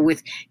year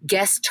with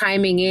guests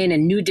chiming in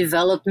and new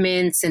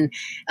developments and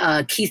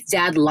Keith's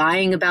dad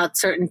lying about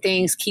certain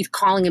things, Keith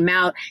calling him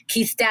out.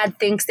 Keith's dad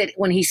thinks that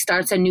when he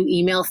starts a new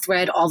email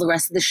thread, all the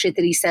rest of the shit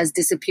that he says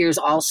disappears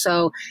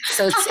also.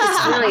 So it's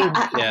really,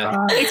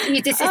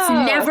 it's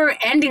never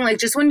ending. Like,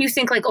 just when you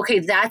think like, okay,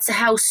 that's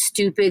how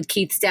stupid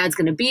Keith's dad's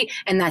going to be.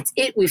 And that's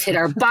it. We've hit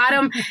our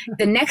bottom.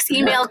 The next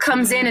email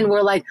comes in and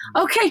we're like,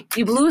 okay,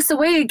 you blew us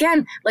away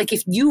again. Like,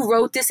 if you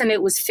wrote this and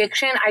it was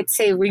fiction, I'd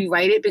say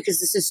rewrite it because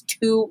this is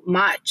too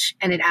much.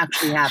 And it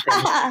actually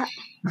happened.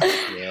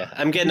 Yeah.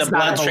 I'm getting a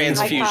blood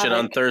transfusion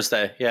on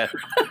Thursday. Yeah.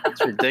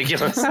 It's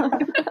ridiculous.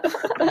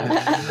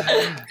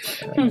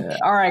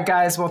 All right,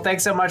 guys. Well,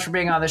 thanks so much for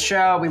being on the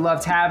show. We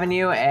loved having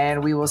you,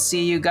 and we will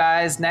see you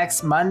guys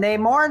next Monday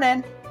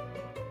morning.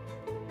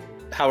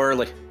 How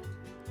early?